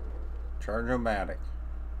Charge-O-Matic.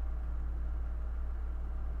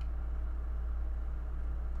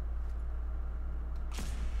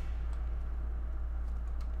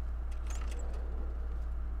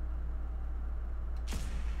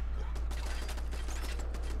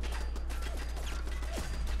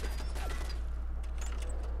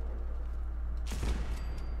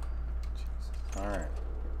 Alright.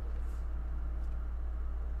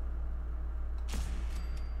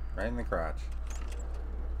 Right in the crotch.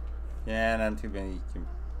 Yeah, not too many can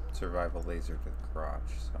survive a laser to the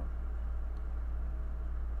crotch, so.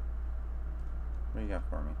 What do you got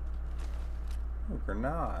for me? Ooh,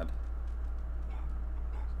 grenade.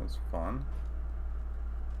 Sounds fun.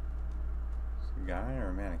 Is it a guy or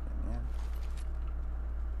a mannequin? Yeah.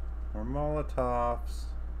 More Molotovs.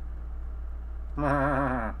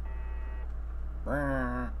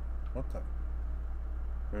 What the? Is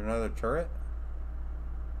there another turret?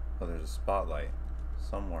 Oh, there's a spotlight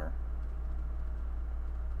somewhere.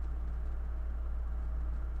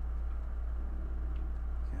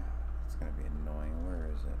 Yeah, it's gonna be annoying. Where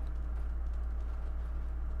is it?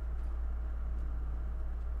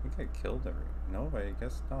 I think I killed every. No, I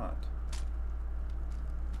guess not.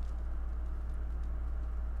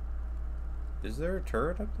 Is there a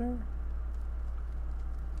turret up there?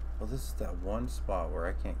 Well, this is that one spot where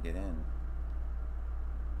I can't get in.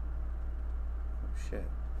 Oh shit.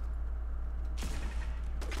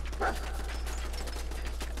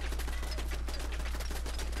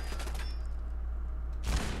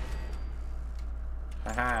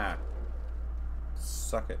 Haha!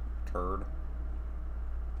 Suck it, turd.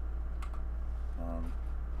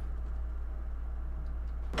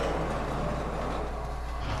 I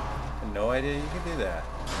had no idea you could do that.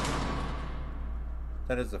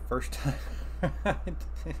 That is the first time.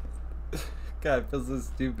 God, it feels so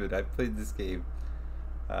stupid. I played this game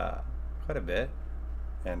quite a bit,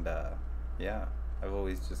 and yeah, I've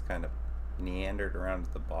always just kind of meandered around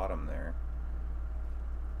at the bottom there.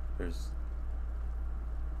 There's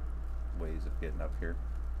ways of getting up here.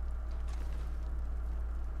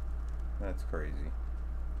 That's crazy.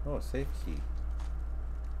 Oh, a safe key.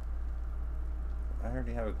 I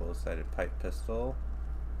already have a glow-sighted pipe pistol.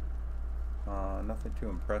 Nothing too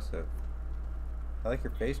impressive. I like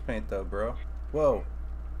your face paint though, bro. Whoa.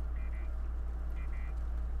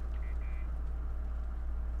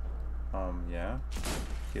 Yeah.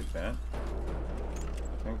 Get vent.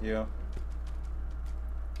 Thank you.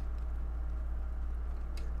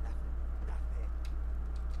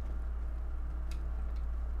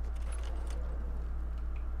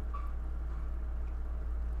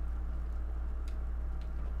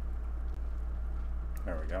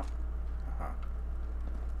 There we go. Aha.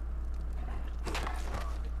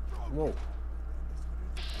 Whoa.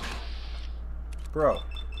 Bro.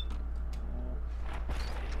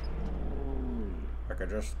 I could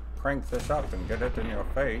just crank this up and get it in your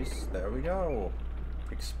face. There we go.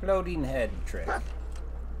 Exploding head trick. I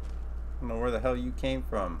don't know where the hell you came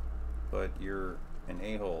from, but you're an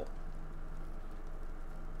a-hole.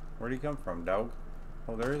 Where'd he come from, dog?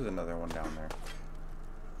 Oh, there is another one down there.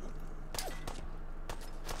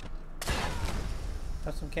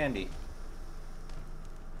 Have some candy.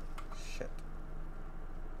 Shit.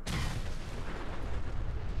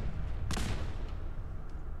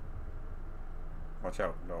 Watch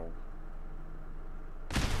out, no.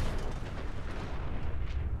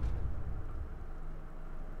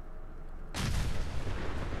 I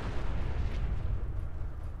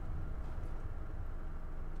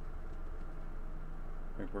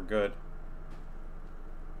think we're good.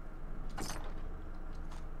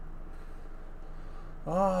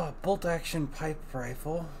 Ah, bolt action pipe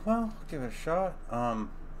rifle. Well, give it a shot.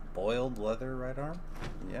 Boiled leather right arm.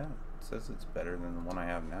 Yeah, it says it's better than the one I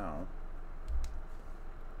have now.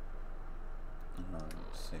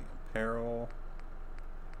 Let's see, apparel.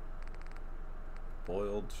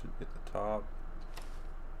 Boiled should be at the top.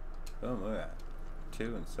 Oh, look at that.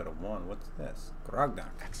 2 instead of 1. What's this? Grognak.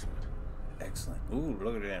 Excellent. Excellent. Ooh,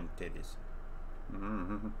 look at them titties.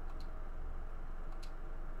 Mm-hmm.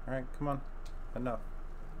 Alright, come on. Enough.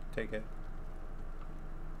 Take it.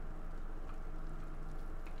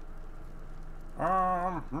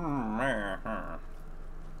 There's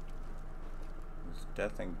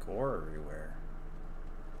death and gore everywhere.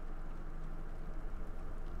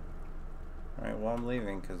 Alright, well I'm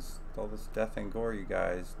leaving because all this death and gore, you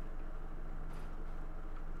guys,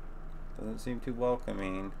 doesn't seem too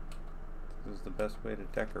welcoming. This is the best way to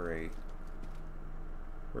decorate.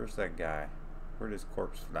 Where's that guy? Where'd his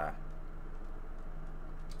corpse fly?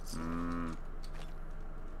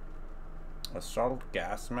 Assault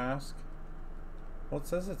gas mask? Well, it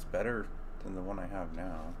says it's better than the one I have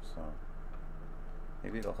now, so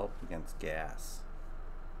maybe it'll help against gas.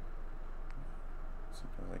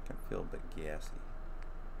 Sometimes I can feel a bit gassy.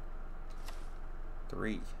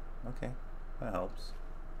 3. Okay, that helps.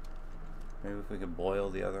 Maybe if we could boil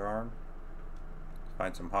the other arm.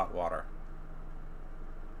 Find some hot water.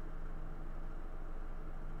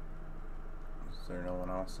 Is there no one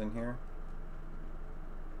else in here?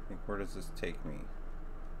 I think, where does this take me?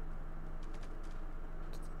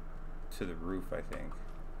 To the roof, I think.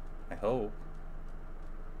 I hope.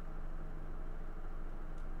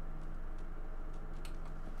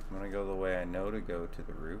 I'm gonna go the way I know to go to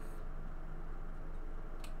the roof.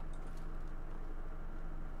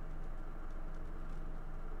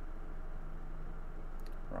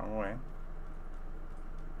 Wrong way.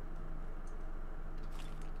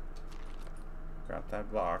 Got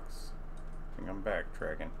that box. I think I'm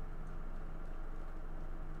backtracking.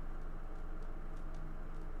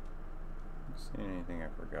 Don't see anything I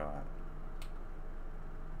forgot.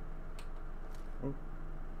 Oop.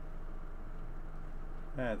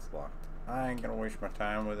 That's locked. I ain't gonna waste my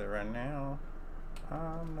time with it right now.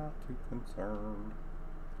 I'm not too concerned.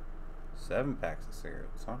 7 packs of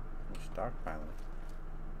cigarettes, huh? We're stockpiling.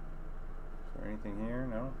 Is there anything here?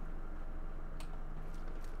 No.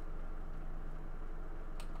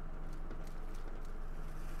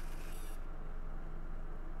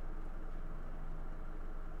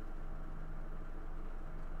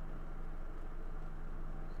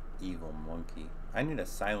 Evil monkey. I need a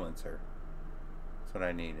silencer. That's what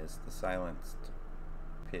I need, is the silenced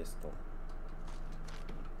pistol.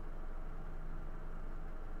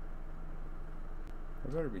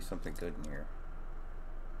 There better be something good in here.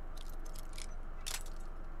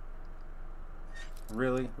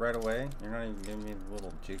 Really? Right away? You're not even giving me the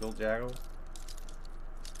little jiggle jaggle?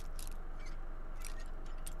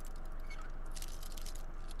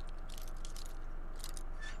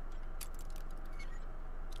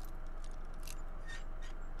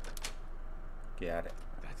 Got it.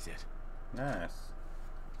 That's it. Nice.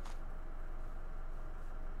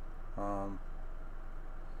 I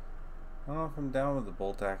don't know if I'm down with the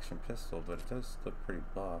bolt action pistol, but it does look pretty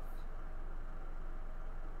buff.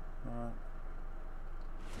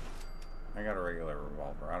 I got a regular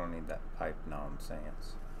revolver. I don't need that pipe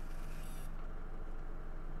nonsense.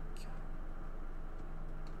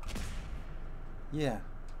 Yeah,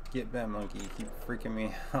 get bent, monkey. You keep freaking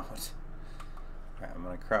me out. Alright, I'm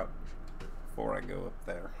gonna crouch before I go up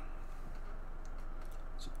there.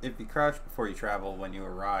 So if you crouch before you travel, when you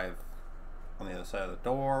arrive on the other side of the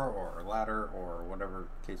door or ladder or whatever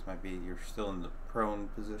the case might be, you're still in the prone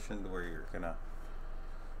position to where you're gonna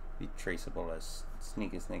be traceable as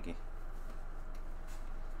sneaky.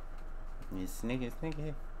 You sneaky.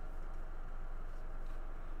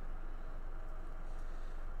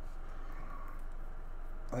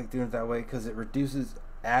 I like doing it that way because it reduces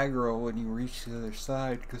aggro when you reach the other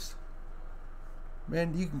side, because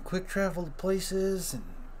man, you can quick travel to places and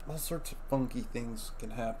all sorts of funky things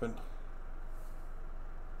can happen.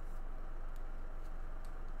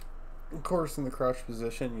 Of course, in the crouch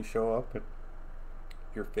position, you show up and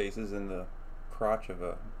your face is in the crotch of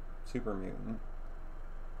a super mutant.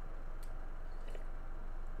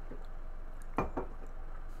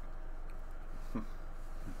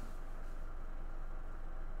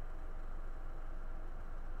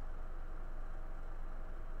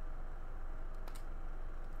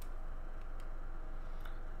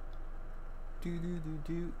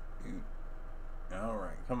 Do. All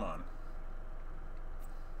right, come on.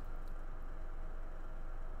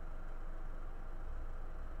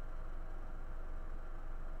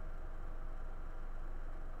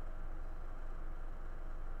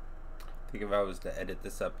 I think if I was to edit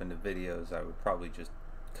this up into videos, I would probably just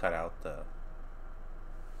cut out the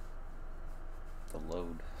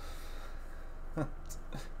load.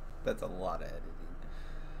 That's a lot of editing.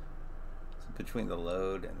 So between the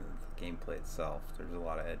load and the gameplay itself, there's a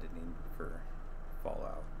lot of editing for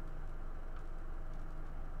Fallout.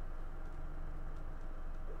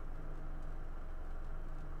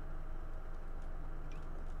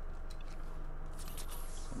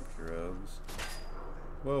 Some drugs.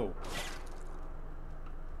 Whoa.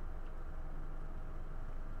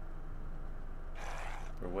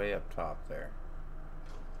 We're way up top there.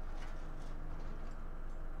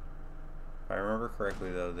 If I remember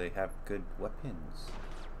correctly, though, they have good weapons.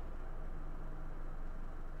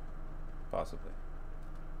 Possibly.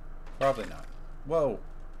 Probably not. Whoa!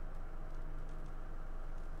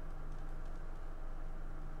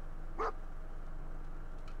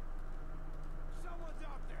 Someone's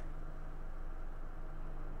out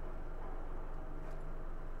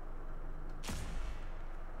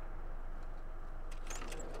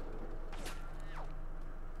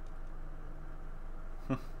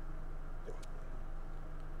there.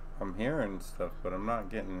 I'm hearing stuff, but I'm not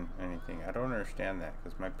getting anything. I don't understand that,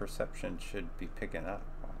 because my perception should be picking up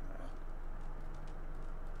on that.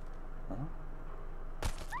 Huh?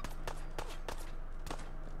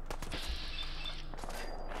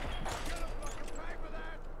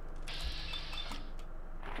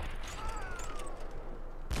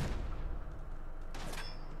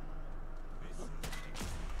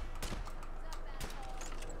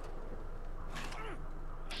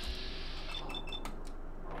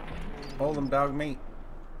 Hold him, dog meat.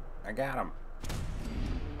 I got him.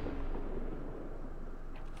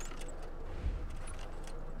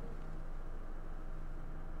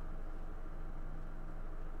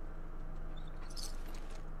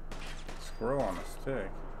 Squirrel on a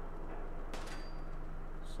stick.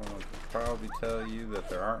 Someone could probably tell you that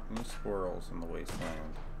there aren't any squirrels in the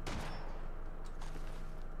wasteland.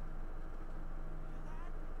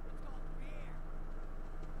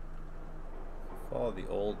 Follow the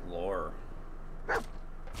old lore.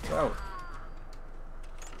 Go.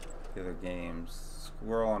 The other games.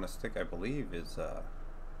 Squirrel on a stick, I believe, is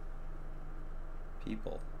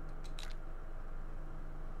people.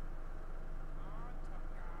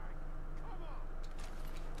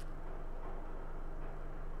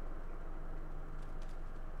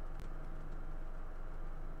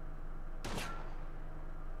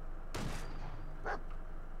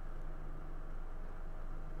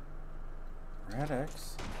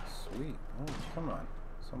 Rad-X? Sweet. Oh, come on.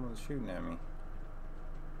 Someone's shooting at me.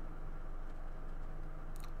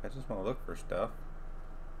 I just want to look for stuff.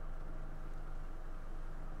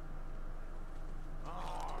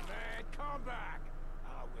 Oh man, come back!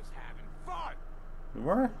 I was having fun. You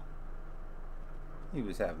were? He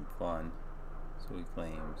was having fun, so he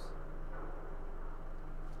claims.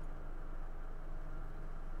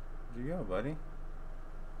 Where'd you go, buddy?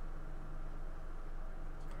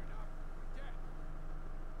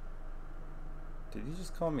 Did you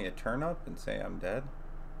just call me a turnip and say I'm dead?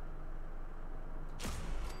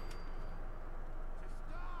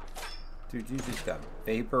 Dude, you just got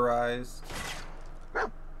vaporized.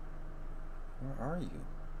 Where are you?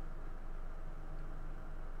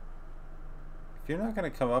 If you're not gonna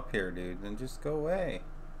come up here, dude, then just go away.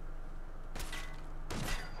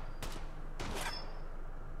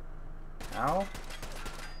 Ow?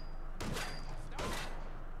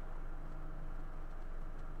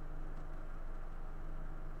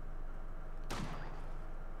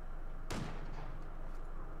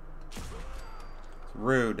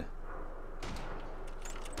 Rude.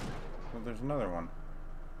 Well, there's another one.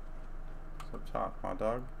 It's up top, my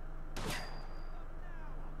dog.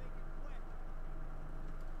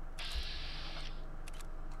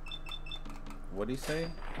 What'd he say?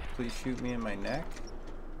 Please shoot me in my neck?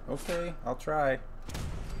 Okay, I'll try.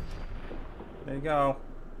 There you go.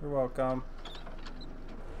 You're welcome.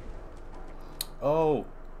 Oh!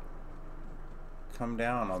 Come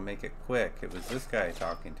down, I'll make it quick. It was this guy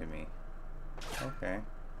talking to me. Okay.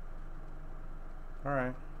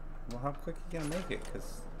 Alright. Well, how quick are you gonna make it?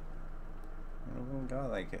 Because we've only got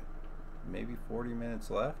like maybe 40 minutes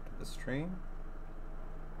left of the stream.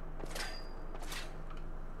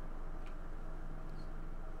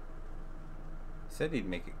 He said he'd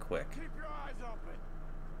make it quick. Keep your eyes open.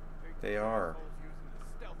 They are. Using the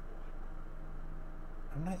stealth boy.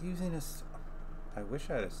 I'm not using a... I wish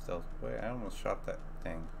I had a stealth boy. I almost shot that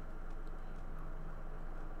thing.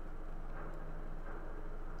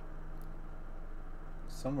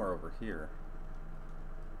 Somewhere over here.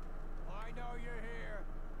 I know you're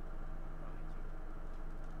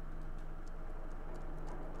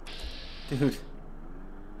here. Dude.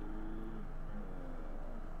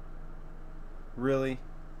 Really?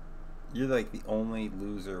 You're like the only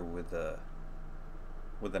loser with a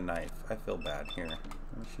knife. I feel bad. Here.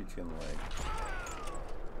 Let me shoot you in the leg.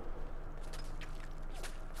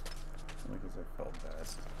 Only because I felt bad.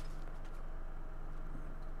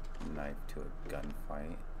 Knife to a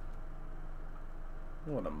gunfight.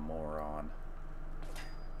 What a moron.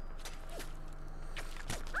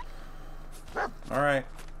 Alright.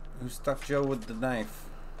 Who stuck Joe with the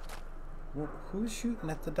knife? Well, who's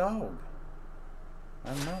shooting at the dog?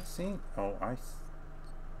 I'm not seeing... Oh,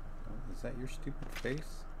 is that your stupid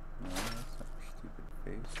face? No, that's not.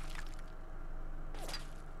 face.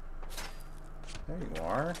 There you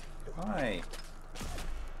are. Hi.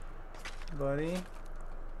 Buddy.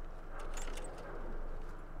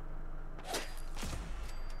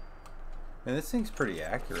 And this thing's pretty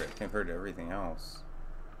accurate compared to everything else.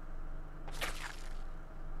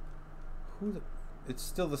 Who the... It's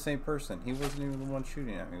still the same person. He wasn't even the one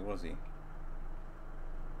shooting at me, was he?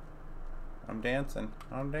 I'm dancing.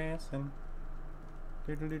 I'm dancing.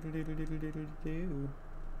 Do-do-do-do-do-do-do-do-do.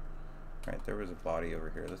 Alright, there was a body over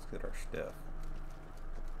here. Let's get our stuff.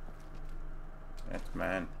 That's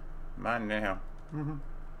mine. Mine now. Mm-hmm.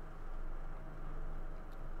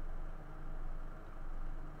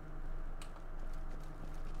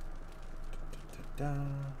 Da-da-da.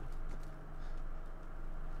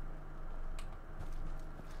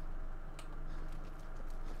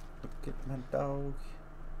 Look at my dog.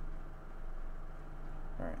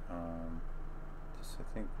 Alright, this I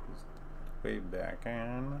think is way back in.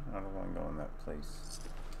 I don't want to go in that place.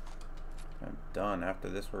 I'm done. After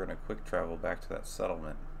this, we're going to quick travel back to that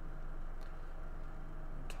settlement.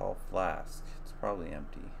 Tall flask. It's probably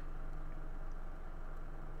empty.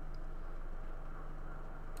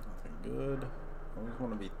 Nothing good. Always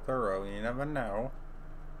want to be thorough. You never know.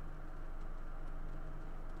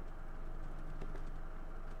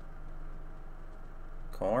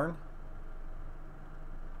 Corn?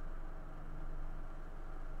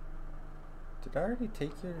 Did I already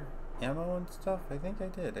take your ammo and stuff? I think I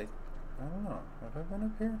did. I don't know. Have I been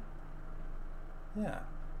up here? Yeah.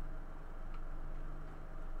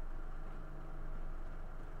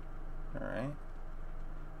 Alright.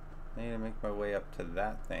 I need to make my way up to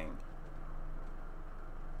that thing.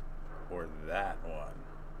 Or that one.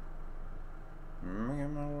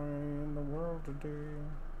 Making my way in the world today.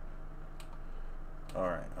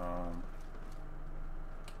 Alright,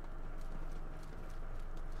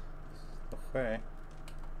 this is the way.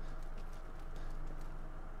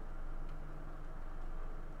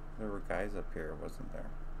 There were guys up here, wasn't there?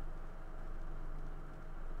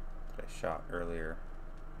 That I shot earlier.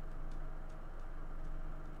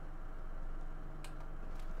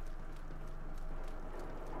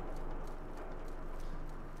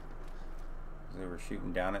 They were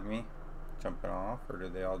shooting down at me, jumping off, or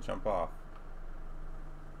did they all jump off?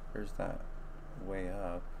 Where's that way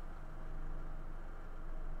up?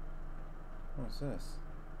 What's this?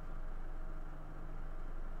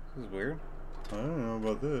 This is weird. I don't know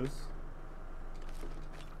about this.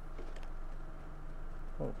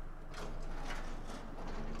 Oh.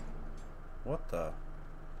 What the?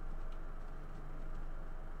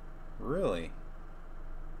 Really?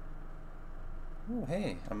 Oh,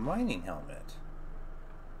 hey, a mining helmet.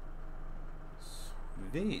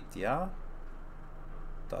 Sweet, yeah?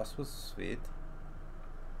 Das was sweet.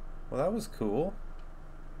 Well, that was cool.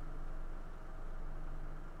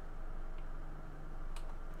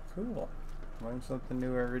 Cool. Learn something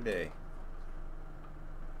new every day.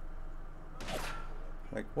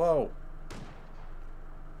 Like, whoa.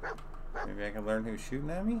 Maybe I can learn who's shooting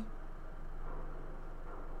at me?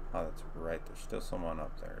 Oh, that's right. There's still someone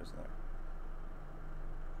up there, isn't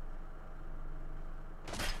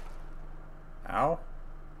there? Ow.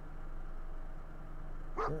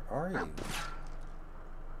 Where are you?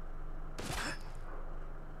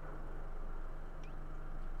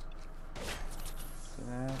 See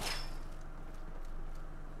that?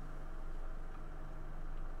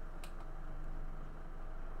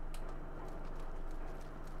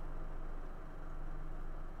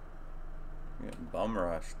 You're getting bum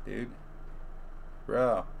rushed, dude.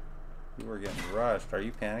 Bro, you were getting rushed. Are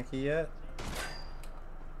you panicky yet?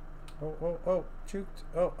 Oh, oh, oh, juked.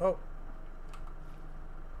 Oh, oh.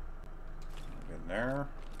 In there.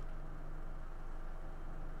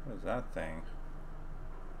 What is that thing?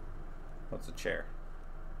 What's a chair?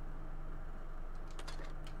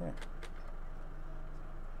 Yeah.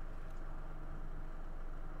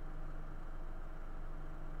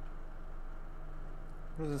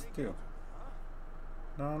 What does this do?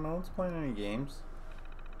 No, no one's playing any games.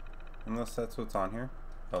 Unless that's what's on here.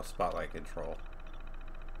 Oh, spotlight control.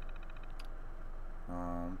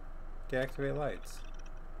 Deactivate lights.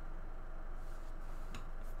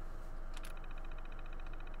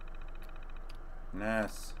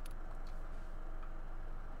 Nice.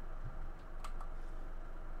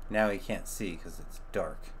 Now he can't see because it's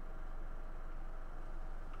dark.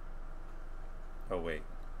 Oh wait,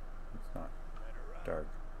 it's not dark.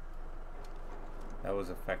 That was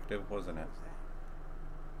effective, wasn't it?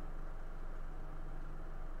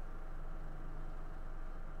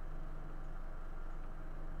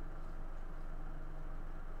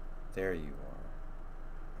 There you are.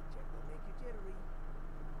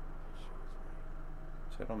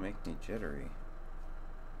 So it'll make me jittery.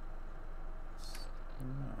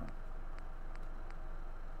 No.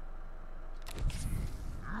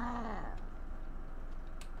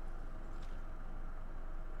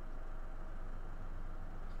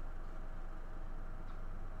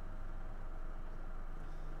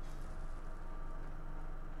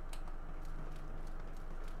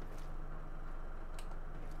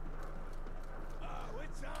 Oh,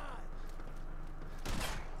 it's on!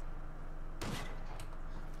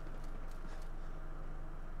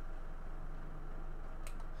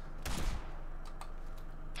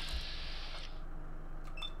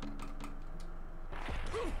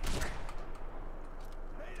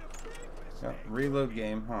 Made a big Yep, mistake. reload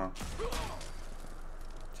game, huh?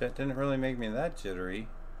 Shit didn't really make me that jittery.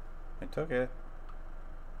 I took it.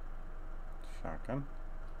 Shotgun.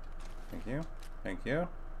 Thank you. Thank you.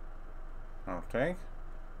 I'll take.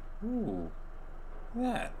 Ooh. Look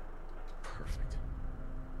at that. Perfect.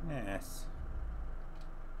 Yes.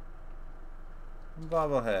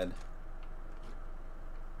 Bobblehead.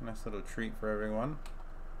 Nice little treat for everyone.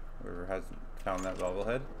 Whoever hasn't found that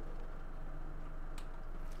bobblehead.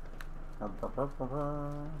 I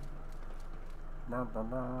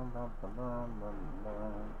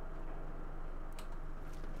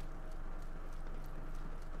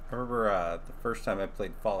remember the first time I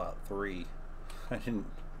played Fallout 3, I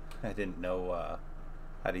didn't know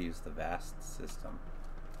how to use the VAST system.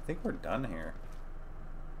 I think we're done here.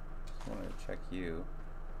 Just wanted to check you.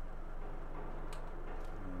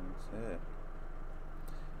 And that's it.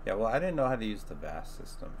 Yeah, well, I didn't know how to use the VAST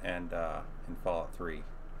system and in Fallout 3,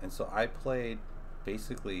 and so I played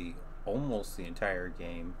basically almost the entire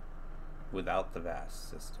game without the VAST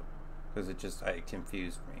system because it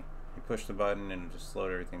confused me. You push the button and it just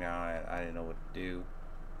slowed everything down. I didn't know what to do,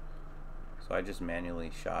 so I just manually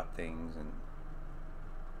shot things, and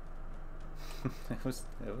it was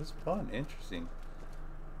fun, interesting,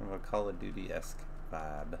 kind of a Call of Duty-esque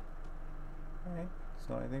vibe. All right,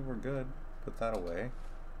 so I think we're good. Put that away.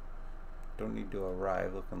 Don't need to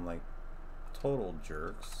arrive looking like total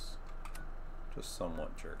jerks, just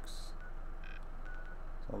somewhat jerks.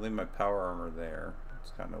 So I'll leave my power armor there.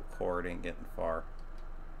 It's got no cord, ain't getting far.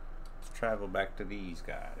 Let's travel back to these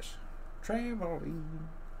guys. Traveling.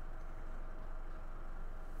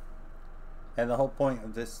 And the whole point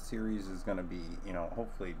of this series is going to be, you know,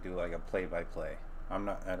 hopefully do like a play-by-play.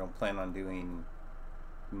 I don't plan on doing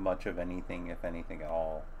much of anything, if anything at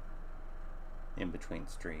all, in between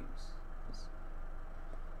streams.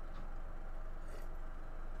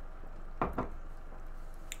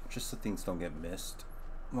 Just so things don't get missed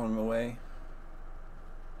along the way.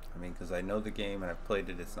 I mean, because I know the game and I've played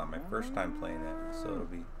it. It's not my first time playing it, so it'll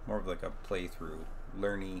be more of like a playthrough,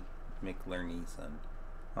 McLearnies, and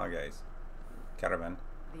guys, caravan.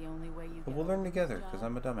 The only way you But get we'll learn over this together job because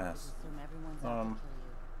I'm a is dumbass. assume everyone's out to kill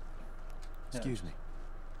you. Yeah, Excuse me.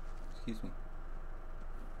 Excuse me.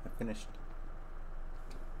 I finished.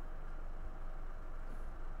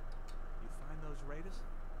 You find those raiders?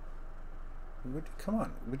 Come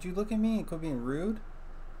on, would you look at me and quit being rude?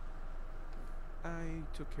 I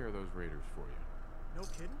took care of those raiders for you. No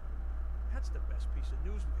kidding? That's the best piece of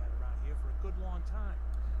news we've had around here for a good long time.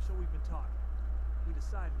 So we've been talking. We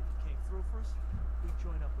decided if you came through for us, we'd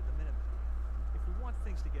join up with the Minutemen. If we want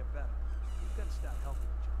things to get better, we've got to start helping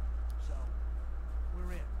each other. So,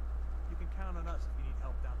 we're in. You can count on us if you need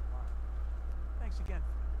help down the line. Thanks again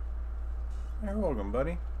for that. You're welcome,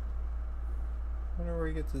 buddy. I wonder where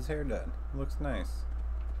he gets his hair done. It looks nice.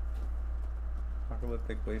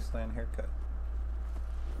 Apocalyptic wasteland haircut.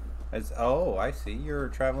 Oh, I see. You're a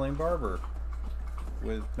traveling barber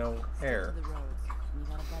with no hair. To the roads, and you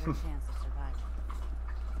got a better chance of surviving.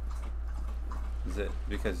 Is it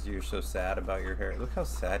because you're so sad about your hair? Look how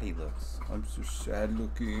sad he looks. I'm so sad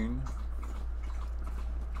looking.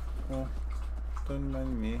 Oh, don't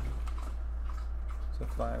mind me. So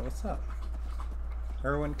fly, what's up?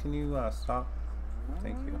 Erwin, can you stop?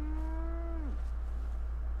 Thank you.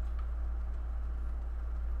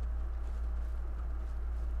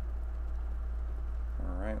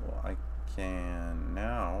 Alright, well I can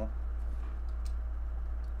now.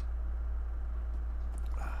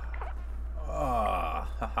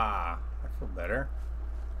 Haha. I feel better.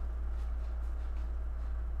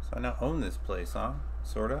 So I now own this place, huh?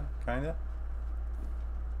 Sorta? Kinda?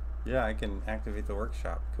 Yeah, I can activate the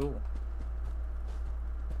workshop. Cool.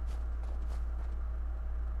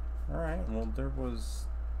 Alright, well there was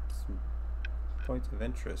some points of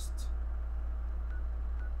interest.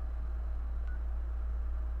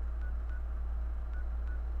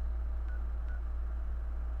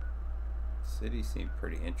 City seemed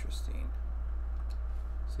pretty interesting.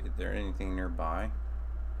 See, is there anything nearby?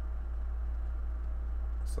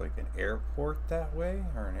 Looks like an airport that way,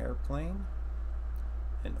 or an airplane.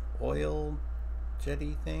 An oil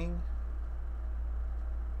jetty thing.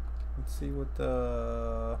 Let's see what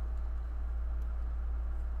the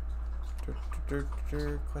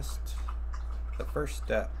quest. The first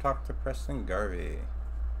step, talk to Preston Garvey.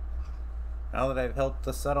 Now that I've helped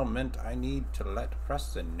the settlement, I need to let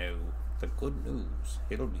Preston know the good news.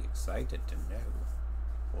 He'll be excited to know.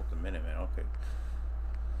 Hold the Minutemen, okay.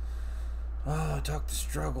 Oh, talk to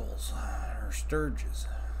Struggles, or Sturgis.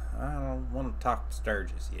 I don't want to talk to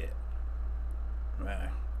Sturgis yet.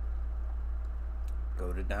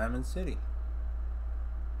 Go to Diamond City.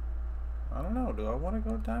 I don't know, do I want to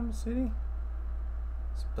go to Diamond City?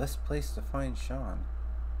 It's the best place to find Sean.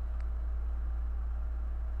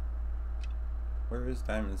 Where is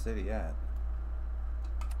Diamond City at?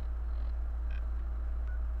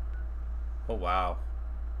 Oh wow.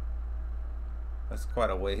 That's quite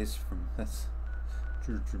a ways from this.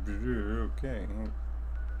 Okay.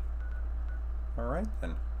 Alright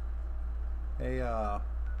then. Hey, well,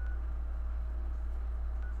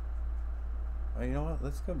 you know what?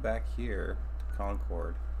 Let's go back here to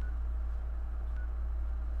Concord.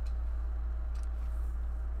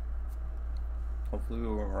 Hopefully we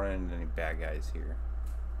won't run into any bad guys here.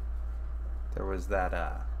 There was that,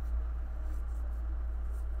 well,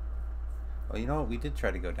 you know what? We did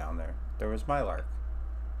try to go down there. There was Mylark.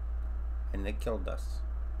 And they killed us.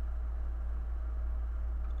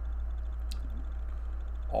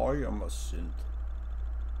 I am a synth.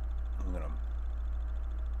 I'm gonna...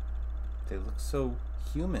 They look so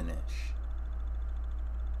humanish.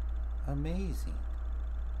 Amazing.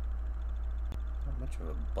 Not much of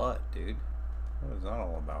a butt, dude. What is that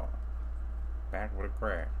all about? Back with a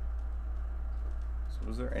crack. So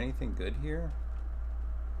was there anything good here?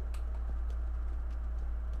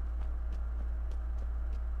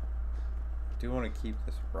 I do want to keep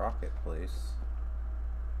this rocket place.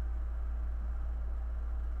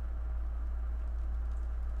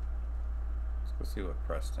 Let's go see what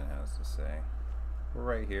Preston has to say. We're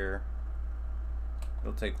right here.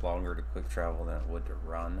 It'll take longer to quick travel than it would to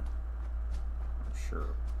run. I'm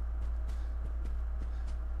sure.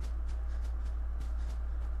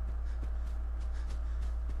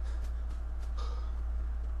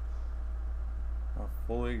 I'm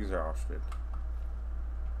fully exhausted.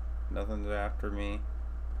 Nothing's after me.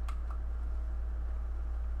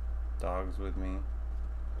 Dog's with me.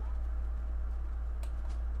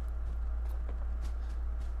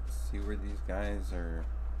 Let's see where these guys are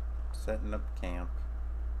setting up camp.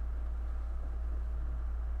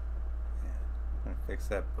 Man, I'm gonna fix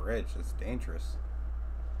that bridge. It's dangerous.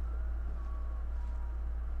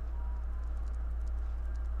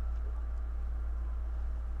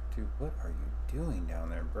 Dude, what are you doing down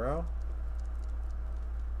there, bro?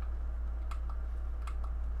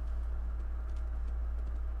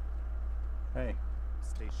 Hey.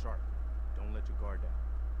 Stay sharp. Don't let your guard down.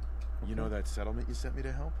 You know that settlement you sent me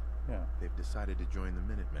to help? Yeah. They've decided to join the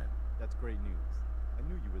Minutemen. That's great news. I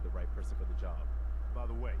knew you were the right person for the job. By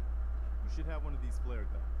the way, you should have one of these flare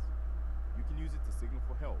guns. You can use it to signal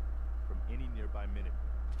for help from any nearby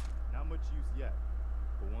Minutemen. Not much use yet,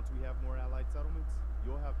 but once we have more allied settlements,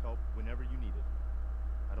 you'll have help whenever you need it.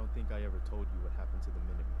 I don't think I ever told you what happened to the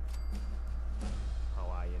Minutemen.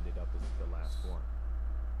 How I ended up as the last one.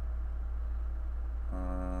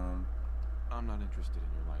 I'm not interested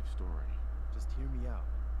in your life story. Just hear me out.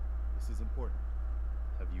 This is important.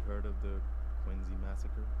 Have you heard of the Quincy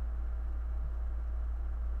massacre?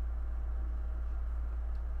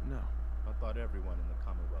 No. I thought everyone in the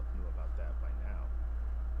Commonwealth knew about that by now.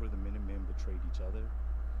 Where the Minutemen betrayed each other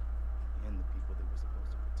and the people they were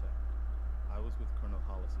supposed to protect. I was with Colonel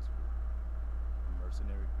Hollis's group. A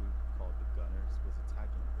mercenary group called the Gunners was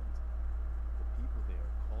attacking Quincy. The people there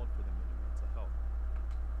called for the Minutemen to help.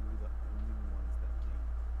 We were the only ones that came.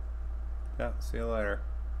 Yeah, see you later.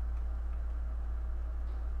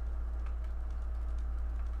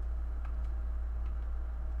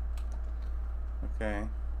 Okay.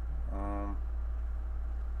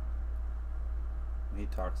 He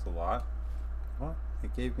talks a lot. What?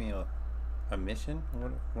 It gave me a mission?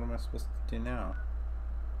 What am I supposed to do now?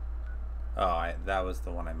 Oh, that was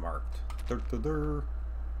the one I marked.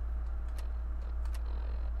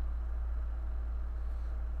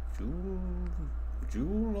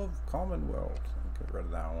 Jewel of Commonwealth. Get rid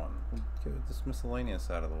of that one. Get this miscellaneous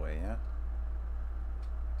out of the way, yeah?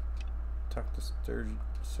 Talk to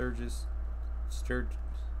Sturgis.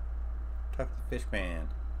 Talk to Fishman.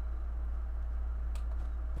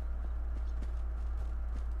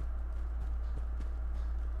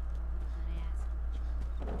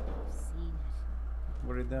 I've seen it.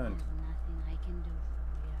 What are you doing? There's nothing I can do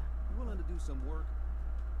for do some work?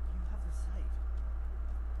 You have the sight.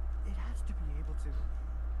 It has to be able to.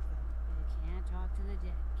 You can't talk to the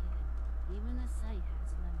dead, kid. Even the sight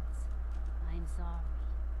has limits. I'm sorry.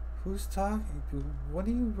 Who's talking? What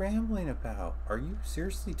are you rambling about? Are you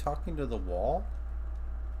seriously talking to the wall?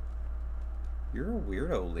 You're a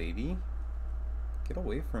weirdo, lady. Get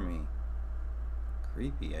away from me.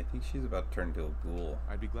 Creepy. I think she's about to turn into a ghoul.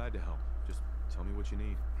 I'd be glad to help. Just tell me what you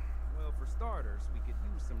need. Well, for starters, we could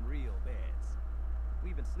use some real beds.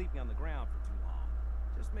 We've been sleeping on the ground for too long.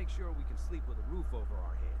 Just make sure we can sleep with a roof over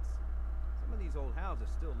our heads. Some of these old houses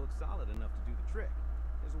still look solid enough to do the trick.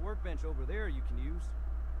 There's a workbench over there you can use.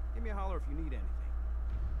 Give me a holler if you need anything.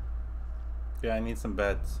 Yeah, I need some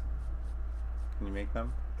beds. Can you make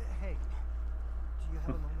them? Hey, do you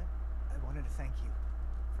have a moment? I wanted to thank you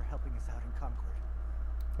for helping us out in Concord.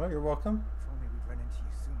 Oh, you're welcome. If only we'd run into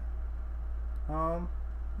you sooner.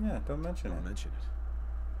 Yeah, don't mention Don't it. mention it.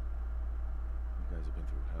 You guys have been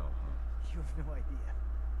through hell, huh? You have no idea.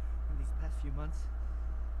 In these past few months,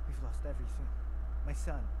 we've lost everything. My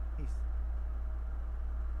son, he's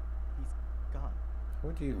gone.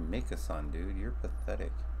 What would you even make a son, dude? You're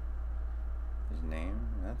pathetic. His name?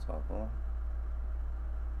 That's awful.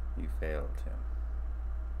 You failed him.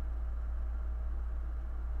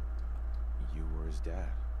 You were his dad.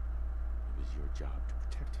 It was your job to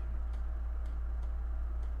protect him.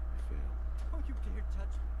 I failed. Don't you dare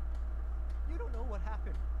touch me. You don't know what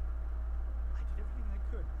happened. I did everything I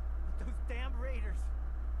could, but those damn raiders.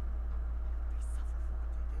 They suffer for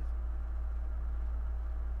what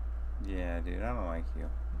they did. Yeah, dude, I don't like you.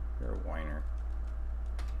 You're a whiner.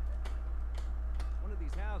 One of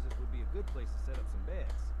these houses would be a good place to set up some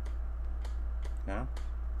beds. Yeah?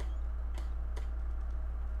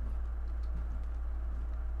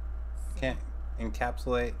 Can't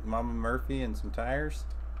encapsulate Mama Murphy in some tires?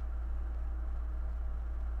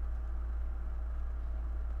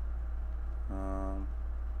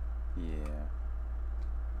 Yeah.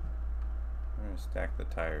 I'm gonna stack the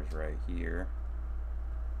tires right here.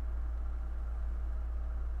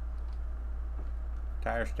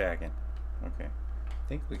 Tire stacking. Okay. I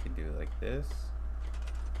think we could do it like this.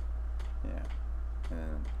 Yeah. And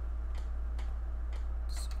then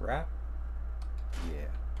scrap. Yeah.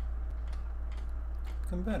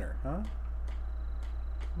 Looking better, huh?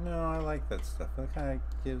 No, I like that stuff. It kind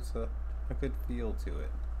of gives a good feel to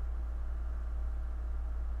it.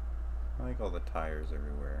 I like all the tires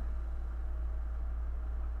everywhere.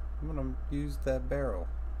 I'm gonna use that barrel.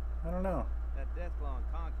 I don't know. That Deathclaw in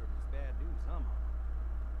Concord was bad news, huh, Mama?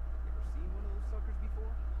 You ever seen one of those suckers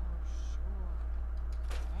before? Oh, sure.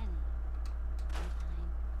 Plenty. One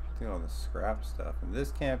time, Look at all the scrap stuff. And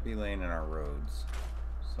this can't be laying in our roads.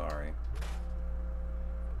 Sorry.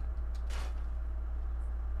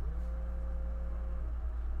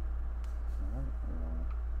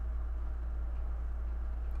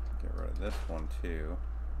 Get rid of this one too.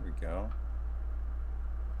 There we go.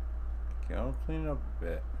 Okay, I'll clean it up a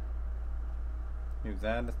bit. Use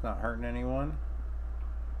that, it's not hurting anyone.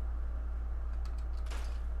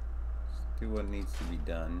 Just do what needs to be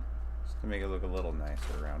done. Just to make it look a little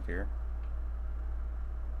nicer around here.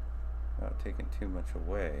 Without taking too much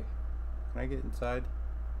away. Can I get inside?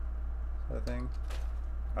 Is that a thing?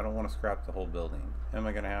 I don't want to scrap the whole building. Am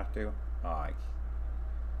I gonna have to? Oh,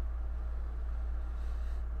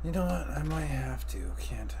 you know what? I might have to.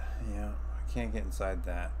 Can't. Yeah, I can't get inside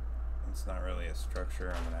that. It's not really a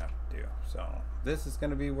structure I'm gonna have to do. So this is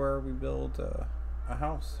gonna be where we build a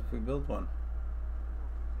house if we build one.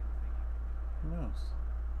 Who knows?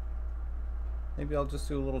 Maybe I'll just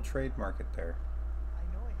do a little trade market there. I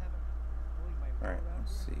know I haven't fully my way All right. around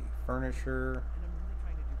Let's here, see. Furniture, and I'm really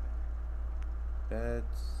trying to do better.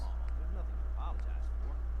 beds. There's nothing to apologize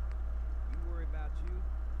for. You worry about you,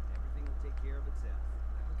 everything will take care of itself.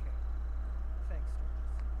 Okay. Thanks,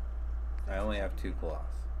 Sturgis. I only have 2 cloth.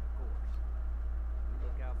 Of course. We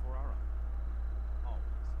look out for our own. Always.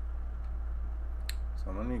 So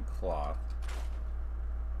I'm gonna need cloth.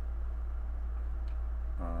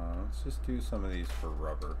 Let's just do some of these for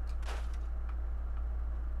rubber.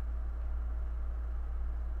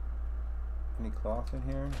 Any cloth in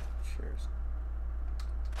here? Cheers.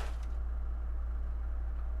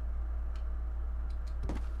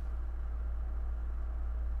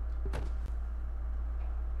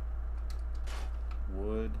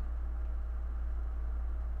 Wood.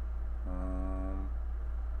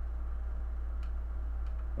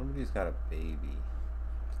 Nobody's got a baby.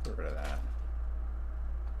 Let's get rid of that.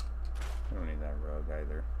 I don't need that rug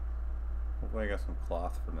either. Hopefully I got some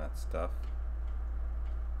cloth from that stuff.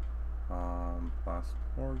 Plastic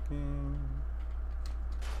boarding.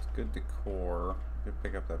 Let's good decor. Could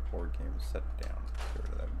pick up that board game and set it down. Get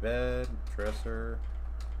rid of that bed, dresser,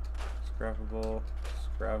 scrappable,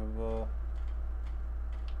 scrappable.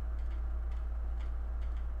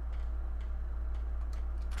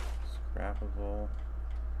 Scrappable.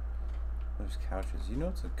 There's couches. You know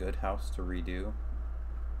it's a good house to redo?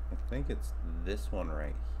 I think it's this one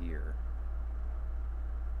right here.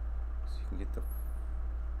 So you can get the...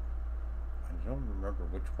 I don't remember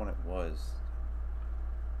which one it was.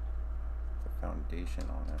 The foundation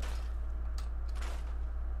on it.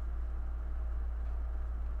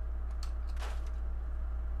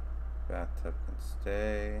 Bathtub can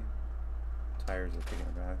stay. Tires are taking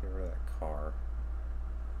a bath. Get rid of that car.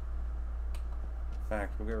 In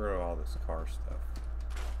fact, we'll get rid of all this car stuff.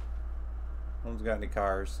 No one's got any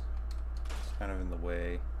cars. It's kind of in the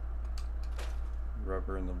way.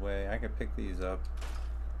 Rubber in the way. I could pick these up.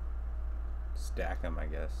 Stack them, I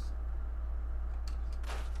guess.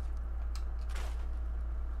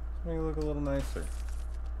 Make it look a little nicer.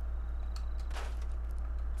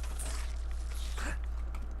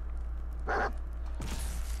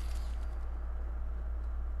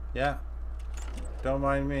 Yeah. Don't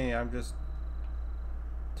mind me. I'm just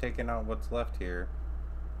taking out what's left here.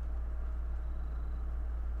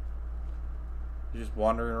 You're just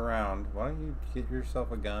wandering around. Why don't you get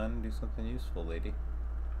yourself a gun and do something useful, lady?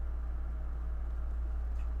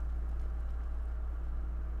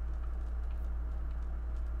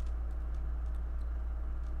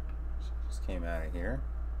 She just came out of here.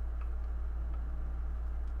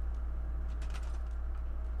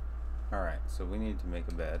 Alright, so we need to make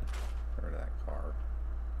a bed. Get rid of that car.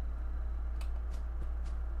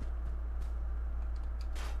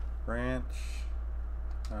 Branch.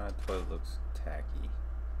 Toilet looks tacky.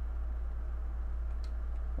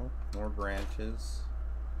 Oh, more branches.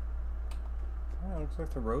 Oh, looks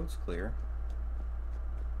like the road's clear.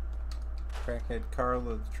 Crackhead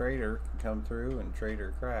Carla the trader can come through and trade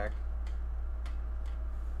her crack.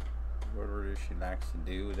 Whatever it is she likes to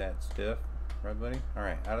do with that stuff. Right, buddy?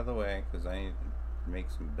 Alright, out of the way, because I need to make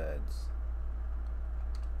some beds.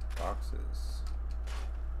 Boxes.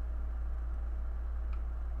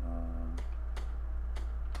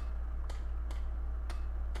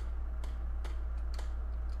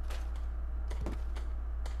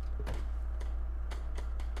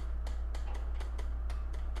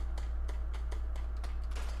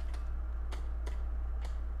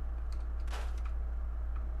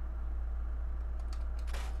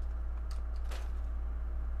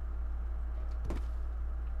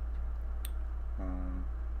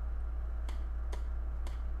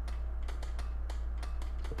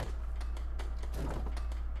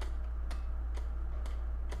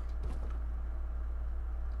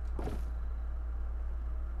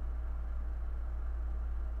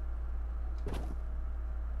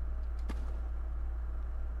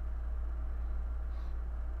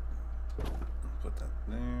 Put that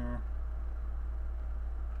there.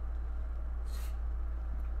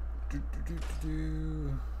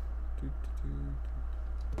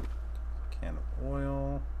 Can of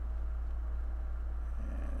oil.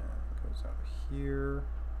 And it goes out here.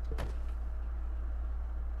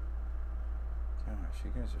 Gosh,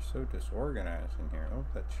 you guys are so disorganized in here. Oh,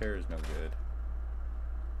 that chair is no good.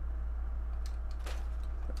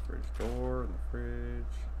 That fridge door and the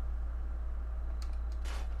fridge.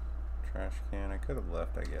 Trash can. I could have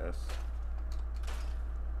left, I guess.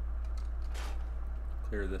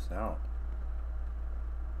 Clear this out.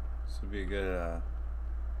 This would be a good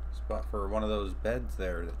spot for one of those beds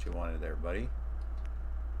there that you wanted there, buddy.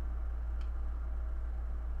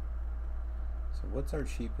 So what's our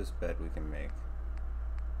cheapest bed we can make?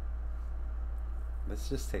 This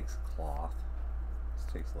just takes cloth.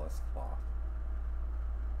 This takes less cloth.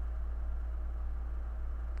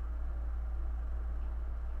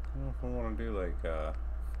 I don't know if I want to do like a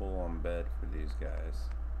full-on bed for these guys.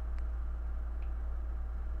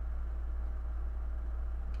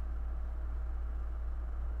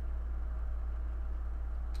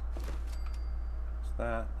 What's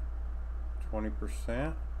that?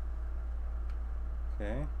 20%?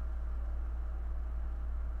 Okay.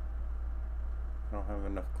 I don't have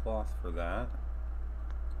enough cloth for that.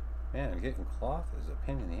 Man, getting cloth is a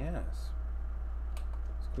pain in the ass.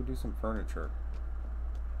 Let's go do some furniture.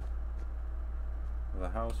 The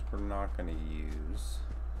house we're not going to use.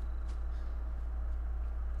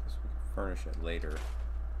 Guess we can furnish it later.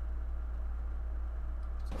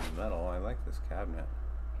 Some metal. I like this cabinet.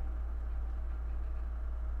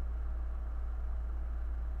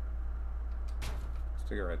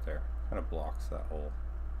 Stick it right there. Kind of blocks that hole.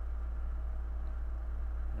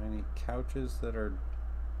 Any couches that are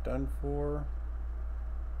done for?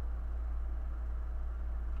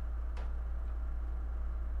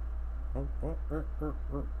 Oh, oh,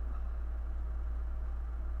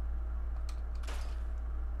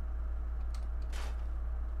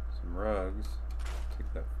 Some rugs.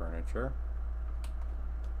 Take that furniture.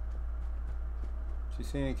 Do you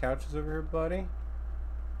see any couches over here, buddy?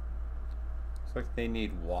 Looks like they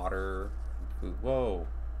need water, food. Whoa.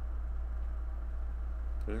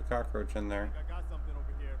 There's a cockroach in there. I got something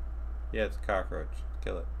over here. Yeah, it's a cockroach.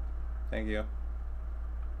 Kill it. Thank you.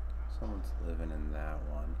 Someone's living in that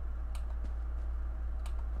one.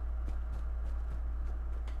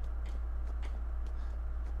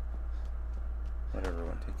 Let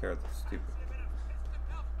everyone take care of the stupid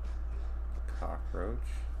cockroach.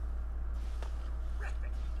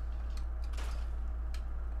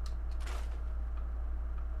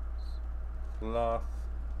 Cloth.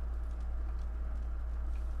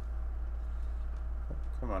 Oh,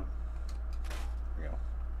 come on. There we go.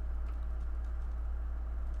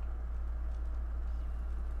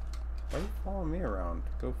 Why are you following me around?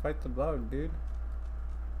 Go fight the bug, dude.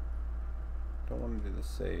 Don't want to do the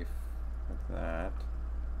safe like that.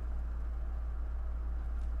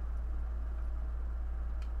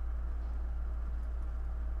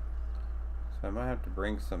 So I might have to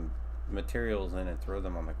bring some materials in and throw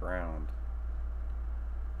them on the ground.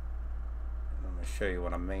 And I'm going to show you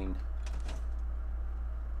what I mean.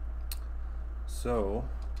 So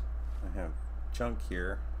I have junk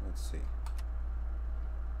here. Let's see.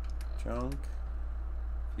 Junk.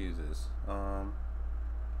 Fuses.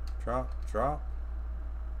 Drop.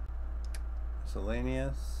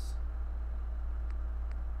 Miscellaneous.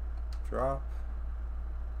 Drop.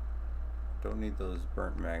 Don't need those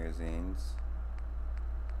burnt magazines.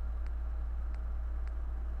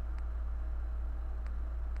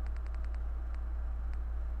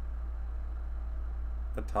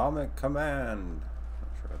 Atomic Command.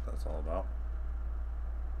 Not sure what that's all about.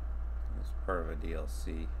 It's part of a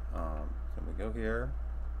DLC. Then we go here.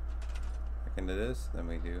 Back into this. Then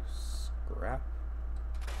we do scrap.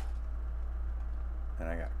 And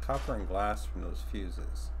I got copper and glass from those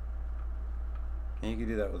fuses. And you can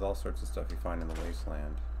do that with all sorts of stuff you find in the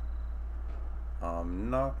wasteland. I'm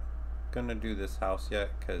not gonna do this house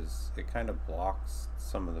yet because it kind of blocks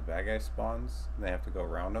some of the bad guy spawns. And they have to go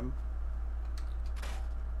around them.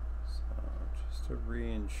 So just to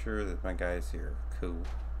reinsure that my guys here are cool.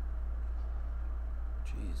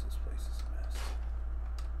 Jeez, this place is a mess.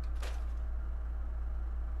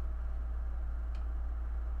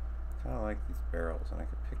 I kind of like these barrels, and I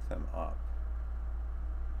could pick them up.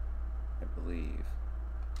 I believe.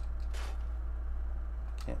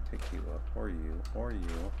 Can't pick you up, or you, or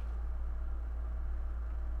you.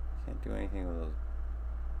 Can't do anything with those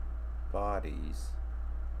bodies.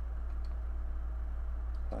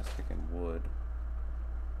 Plastic and wood.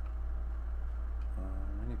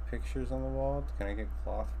 Any pictures on the wall? Can I get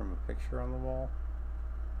cloth from a picture on the wall?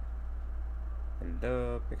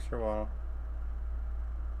 Hello, picture wall.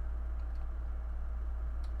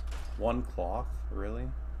 One cloth? Really?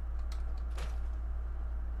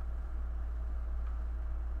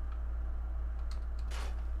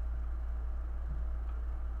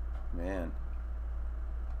 Man.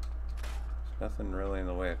 There's nothing really in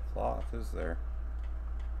the way of cloth, is there?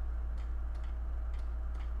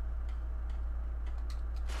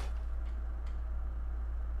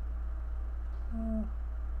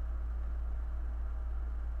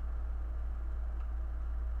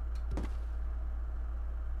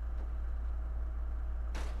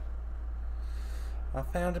 I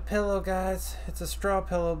found a pillow, guys. It's a straw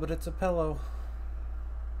pillow, but it's a pillow.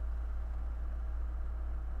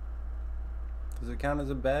 Does it count as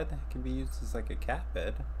a bed? It can be used as like a cat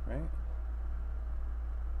bed, right?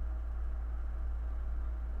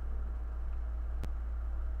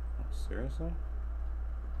 Oh, seriously?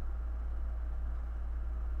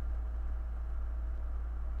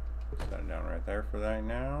 Set it down right there for right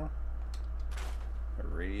now. A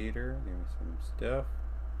radiator, give me some stuff.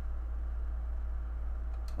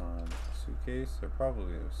 Suitcase, there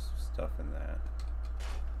probably is stuff in that.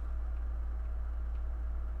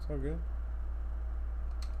 It's all good.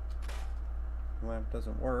 The lamp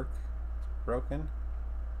doesn't work. It's broken.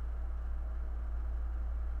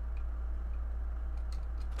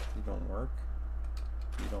 You don't work.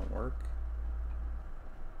 You don't work.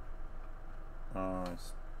 I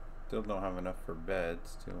still don't have enough for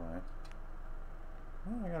beds, do I?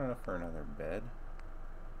 Oh, I got enough for another bed.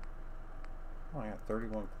 Oh, I got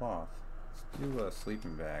 31 cloth. Let's do a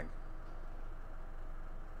sleeping bag.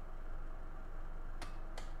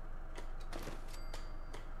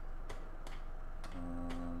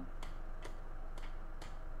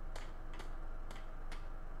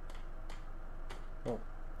 Oh, I'm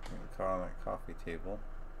getting caught on that coffee table.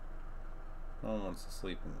 No one wants to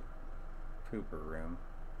sleep in the pooper room.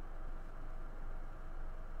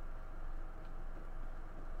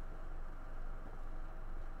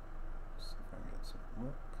 See if I can get some.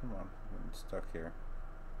 Oh, come on, I'm getting stuck here.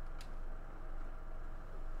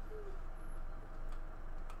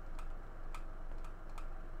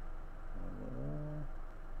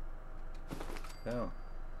 Boom.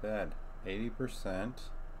 Bed. 80%.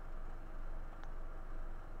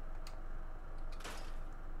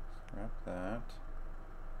 Scrap that.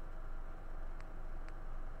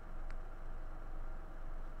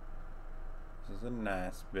 This is a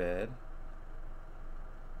nice bed.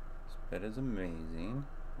 This bed is amazing.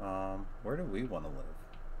 Where do we want to live?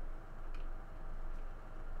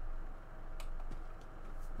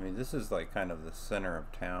 I mean, this is like kind of the center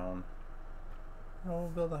of town. Oh, we'll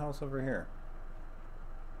build a house over here.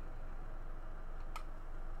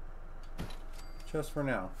 Just for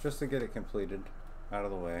now, just to get it completed, out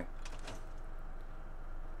of the way.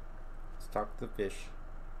 Let's talk to the fish.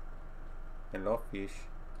 Hello, fish.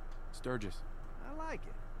 Sturgis. I like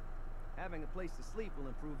it. Having a place to sleep will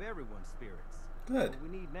improve everyone's spirits. Good. What we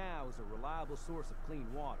need now is a reliable source of clean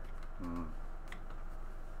water. I'm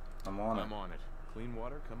on it. I'm on it. Clean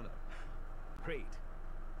water coming up. Great.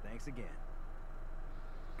 Thanks again.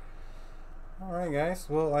 Alright guys,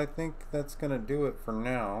 well I think that's gonna do it for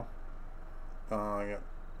now. I got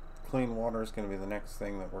clean water is gonna be the next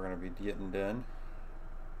thing that we're gonna be getting done.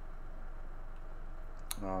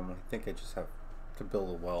 I think I just have to build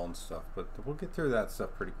a well and stuff, but we'll get through that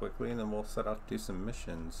stuff pretty quickly and then we'll set out to do some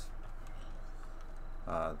missions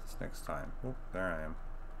this next time. Oh, there I am.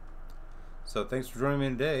 So thanks for joining me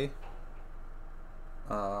today.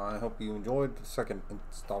 I hope you enjoyed the second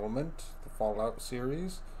installment, the Fallout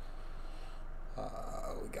series.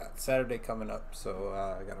 We got Saturday coming up, so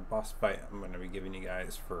I got a boss fight I'm going to be giving you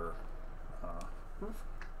guys for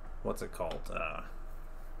what's it called?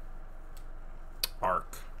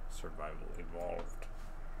 Ark Survival Evolved.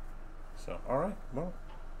 So, alright, well,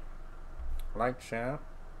 like, share,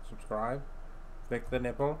 subscribe, click the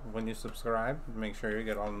nipple when you subscribe, make sure you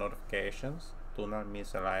get all notifications, do not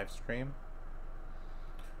miss a live stream.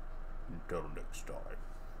 Until next time.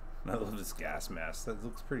 I love this gas mask, that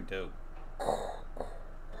looks pretty dope.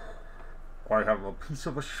 I have a piece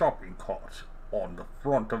of a shopping cart on the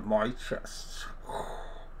front of my chest.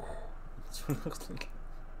 That's what it looks like.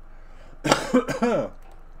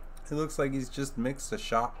 It looks like he's just mixed a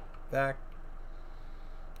shop vac,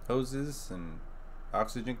 hoses, and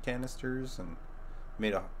oxygen canisters, and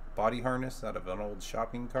made a body harness out of an old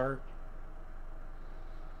shopping cart.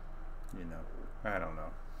 You know, I don't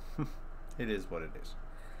know. It is what it is.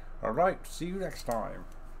 Alright, see you next time.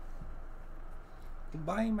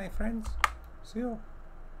 Goodbye, my friends. See you.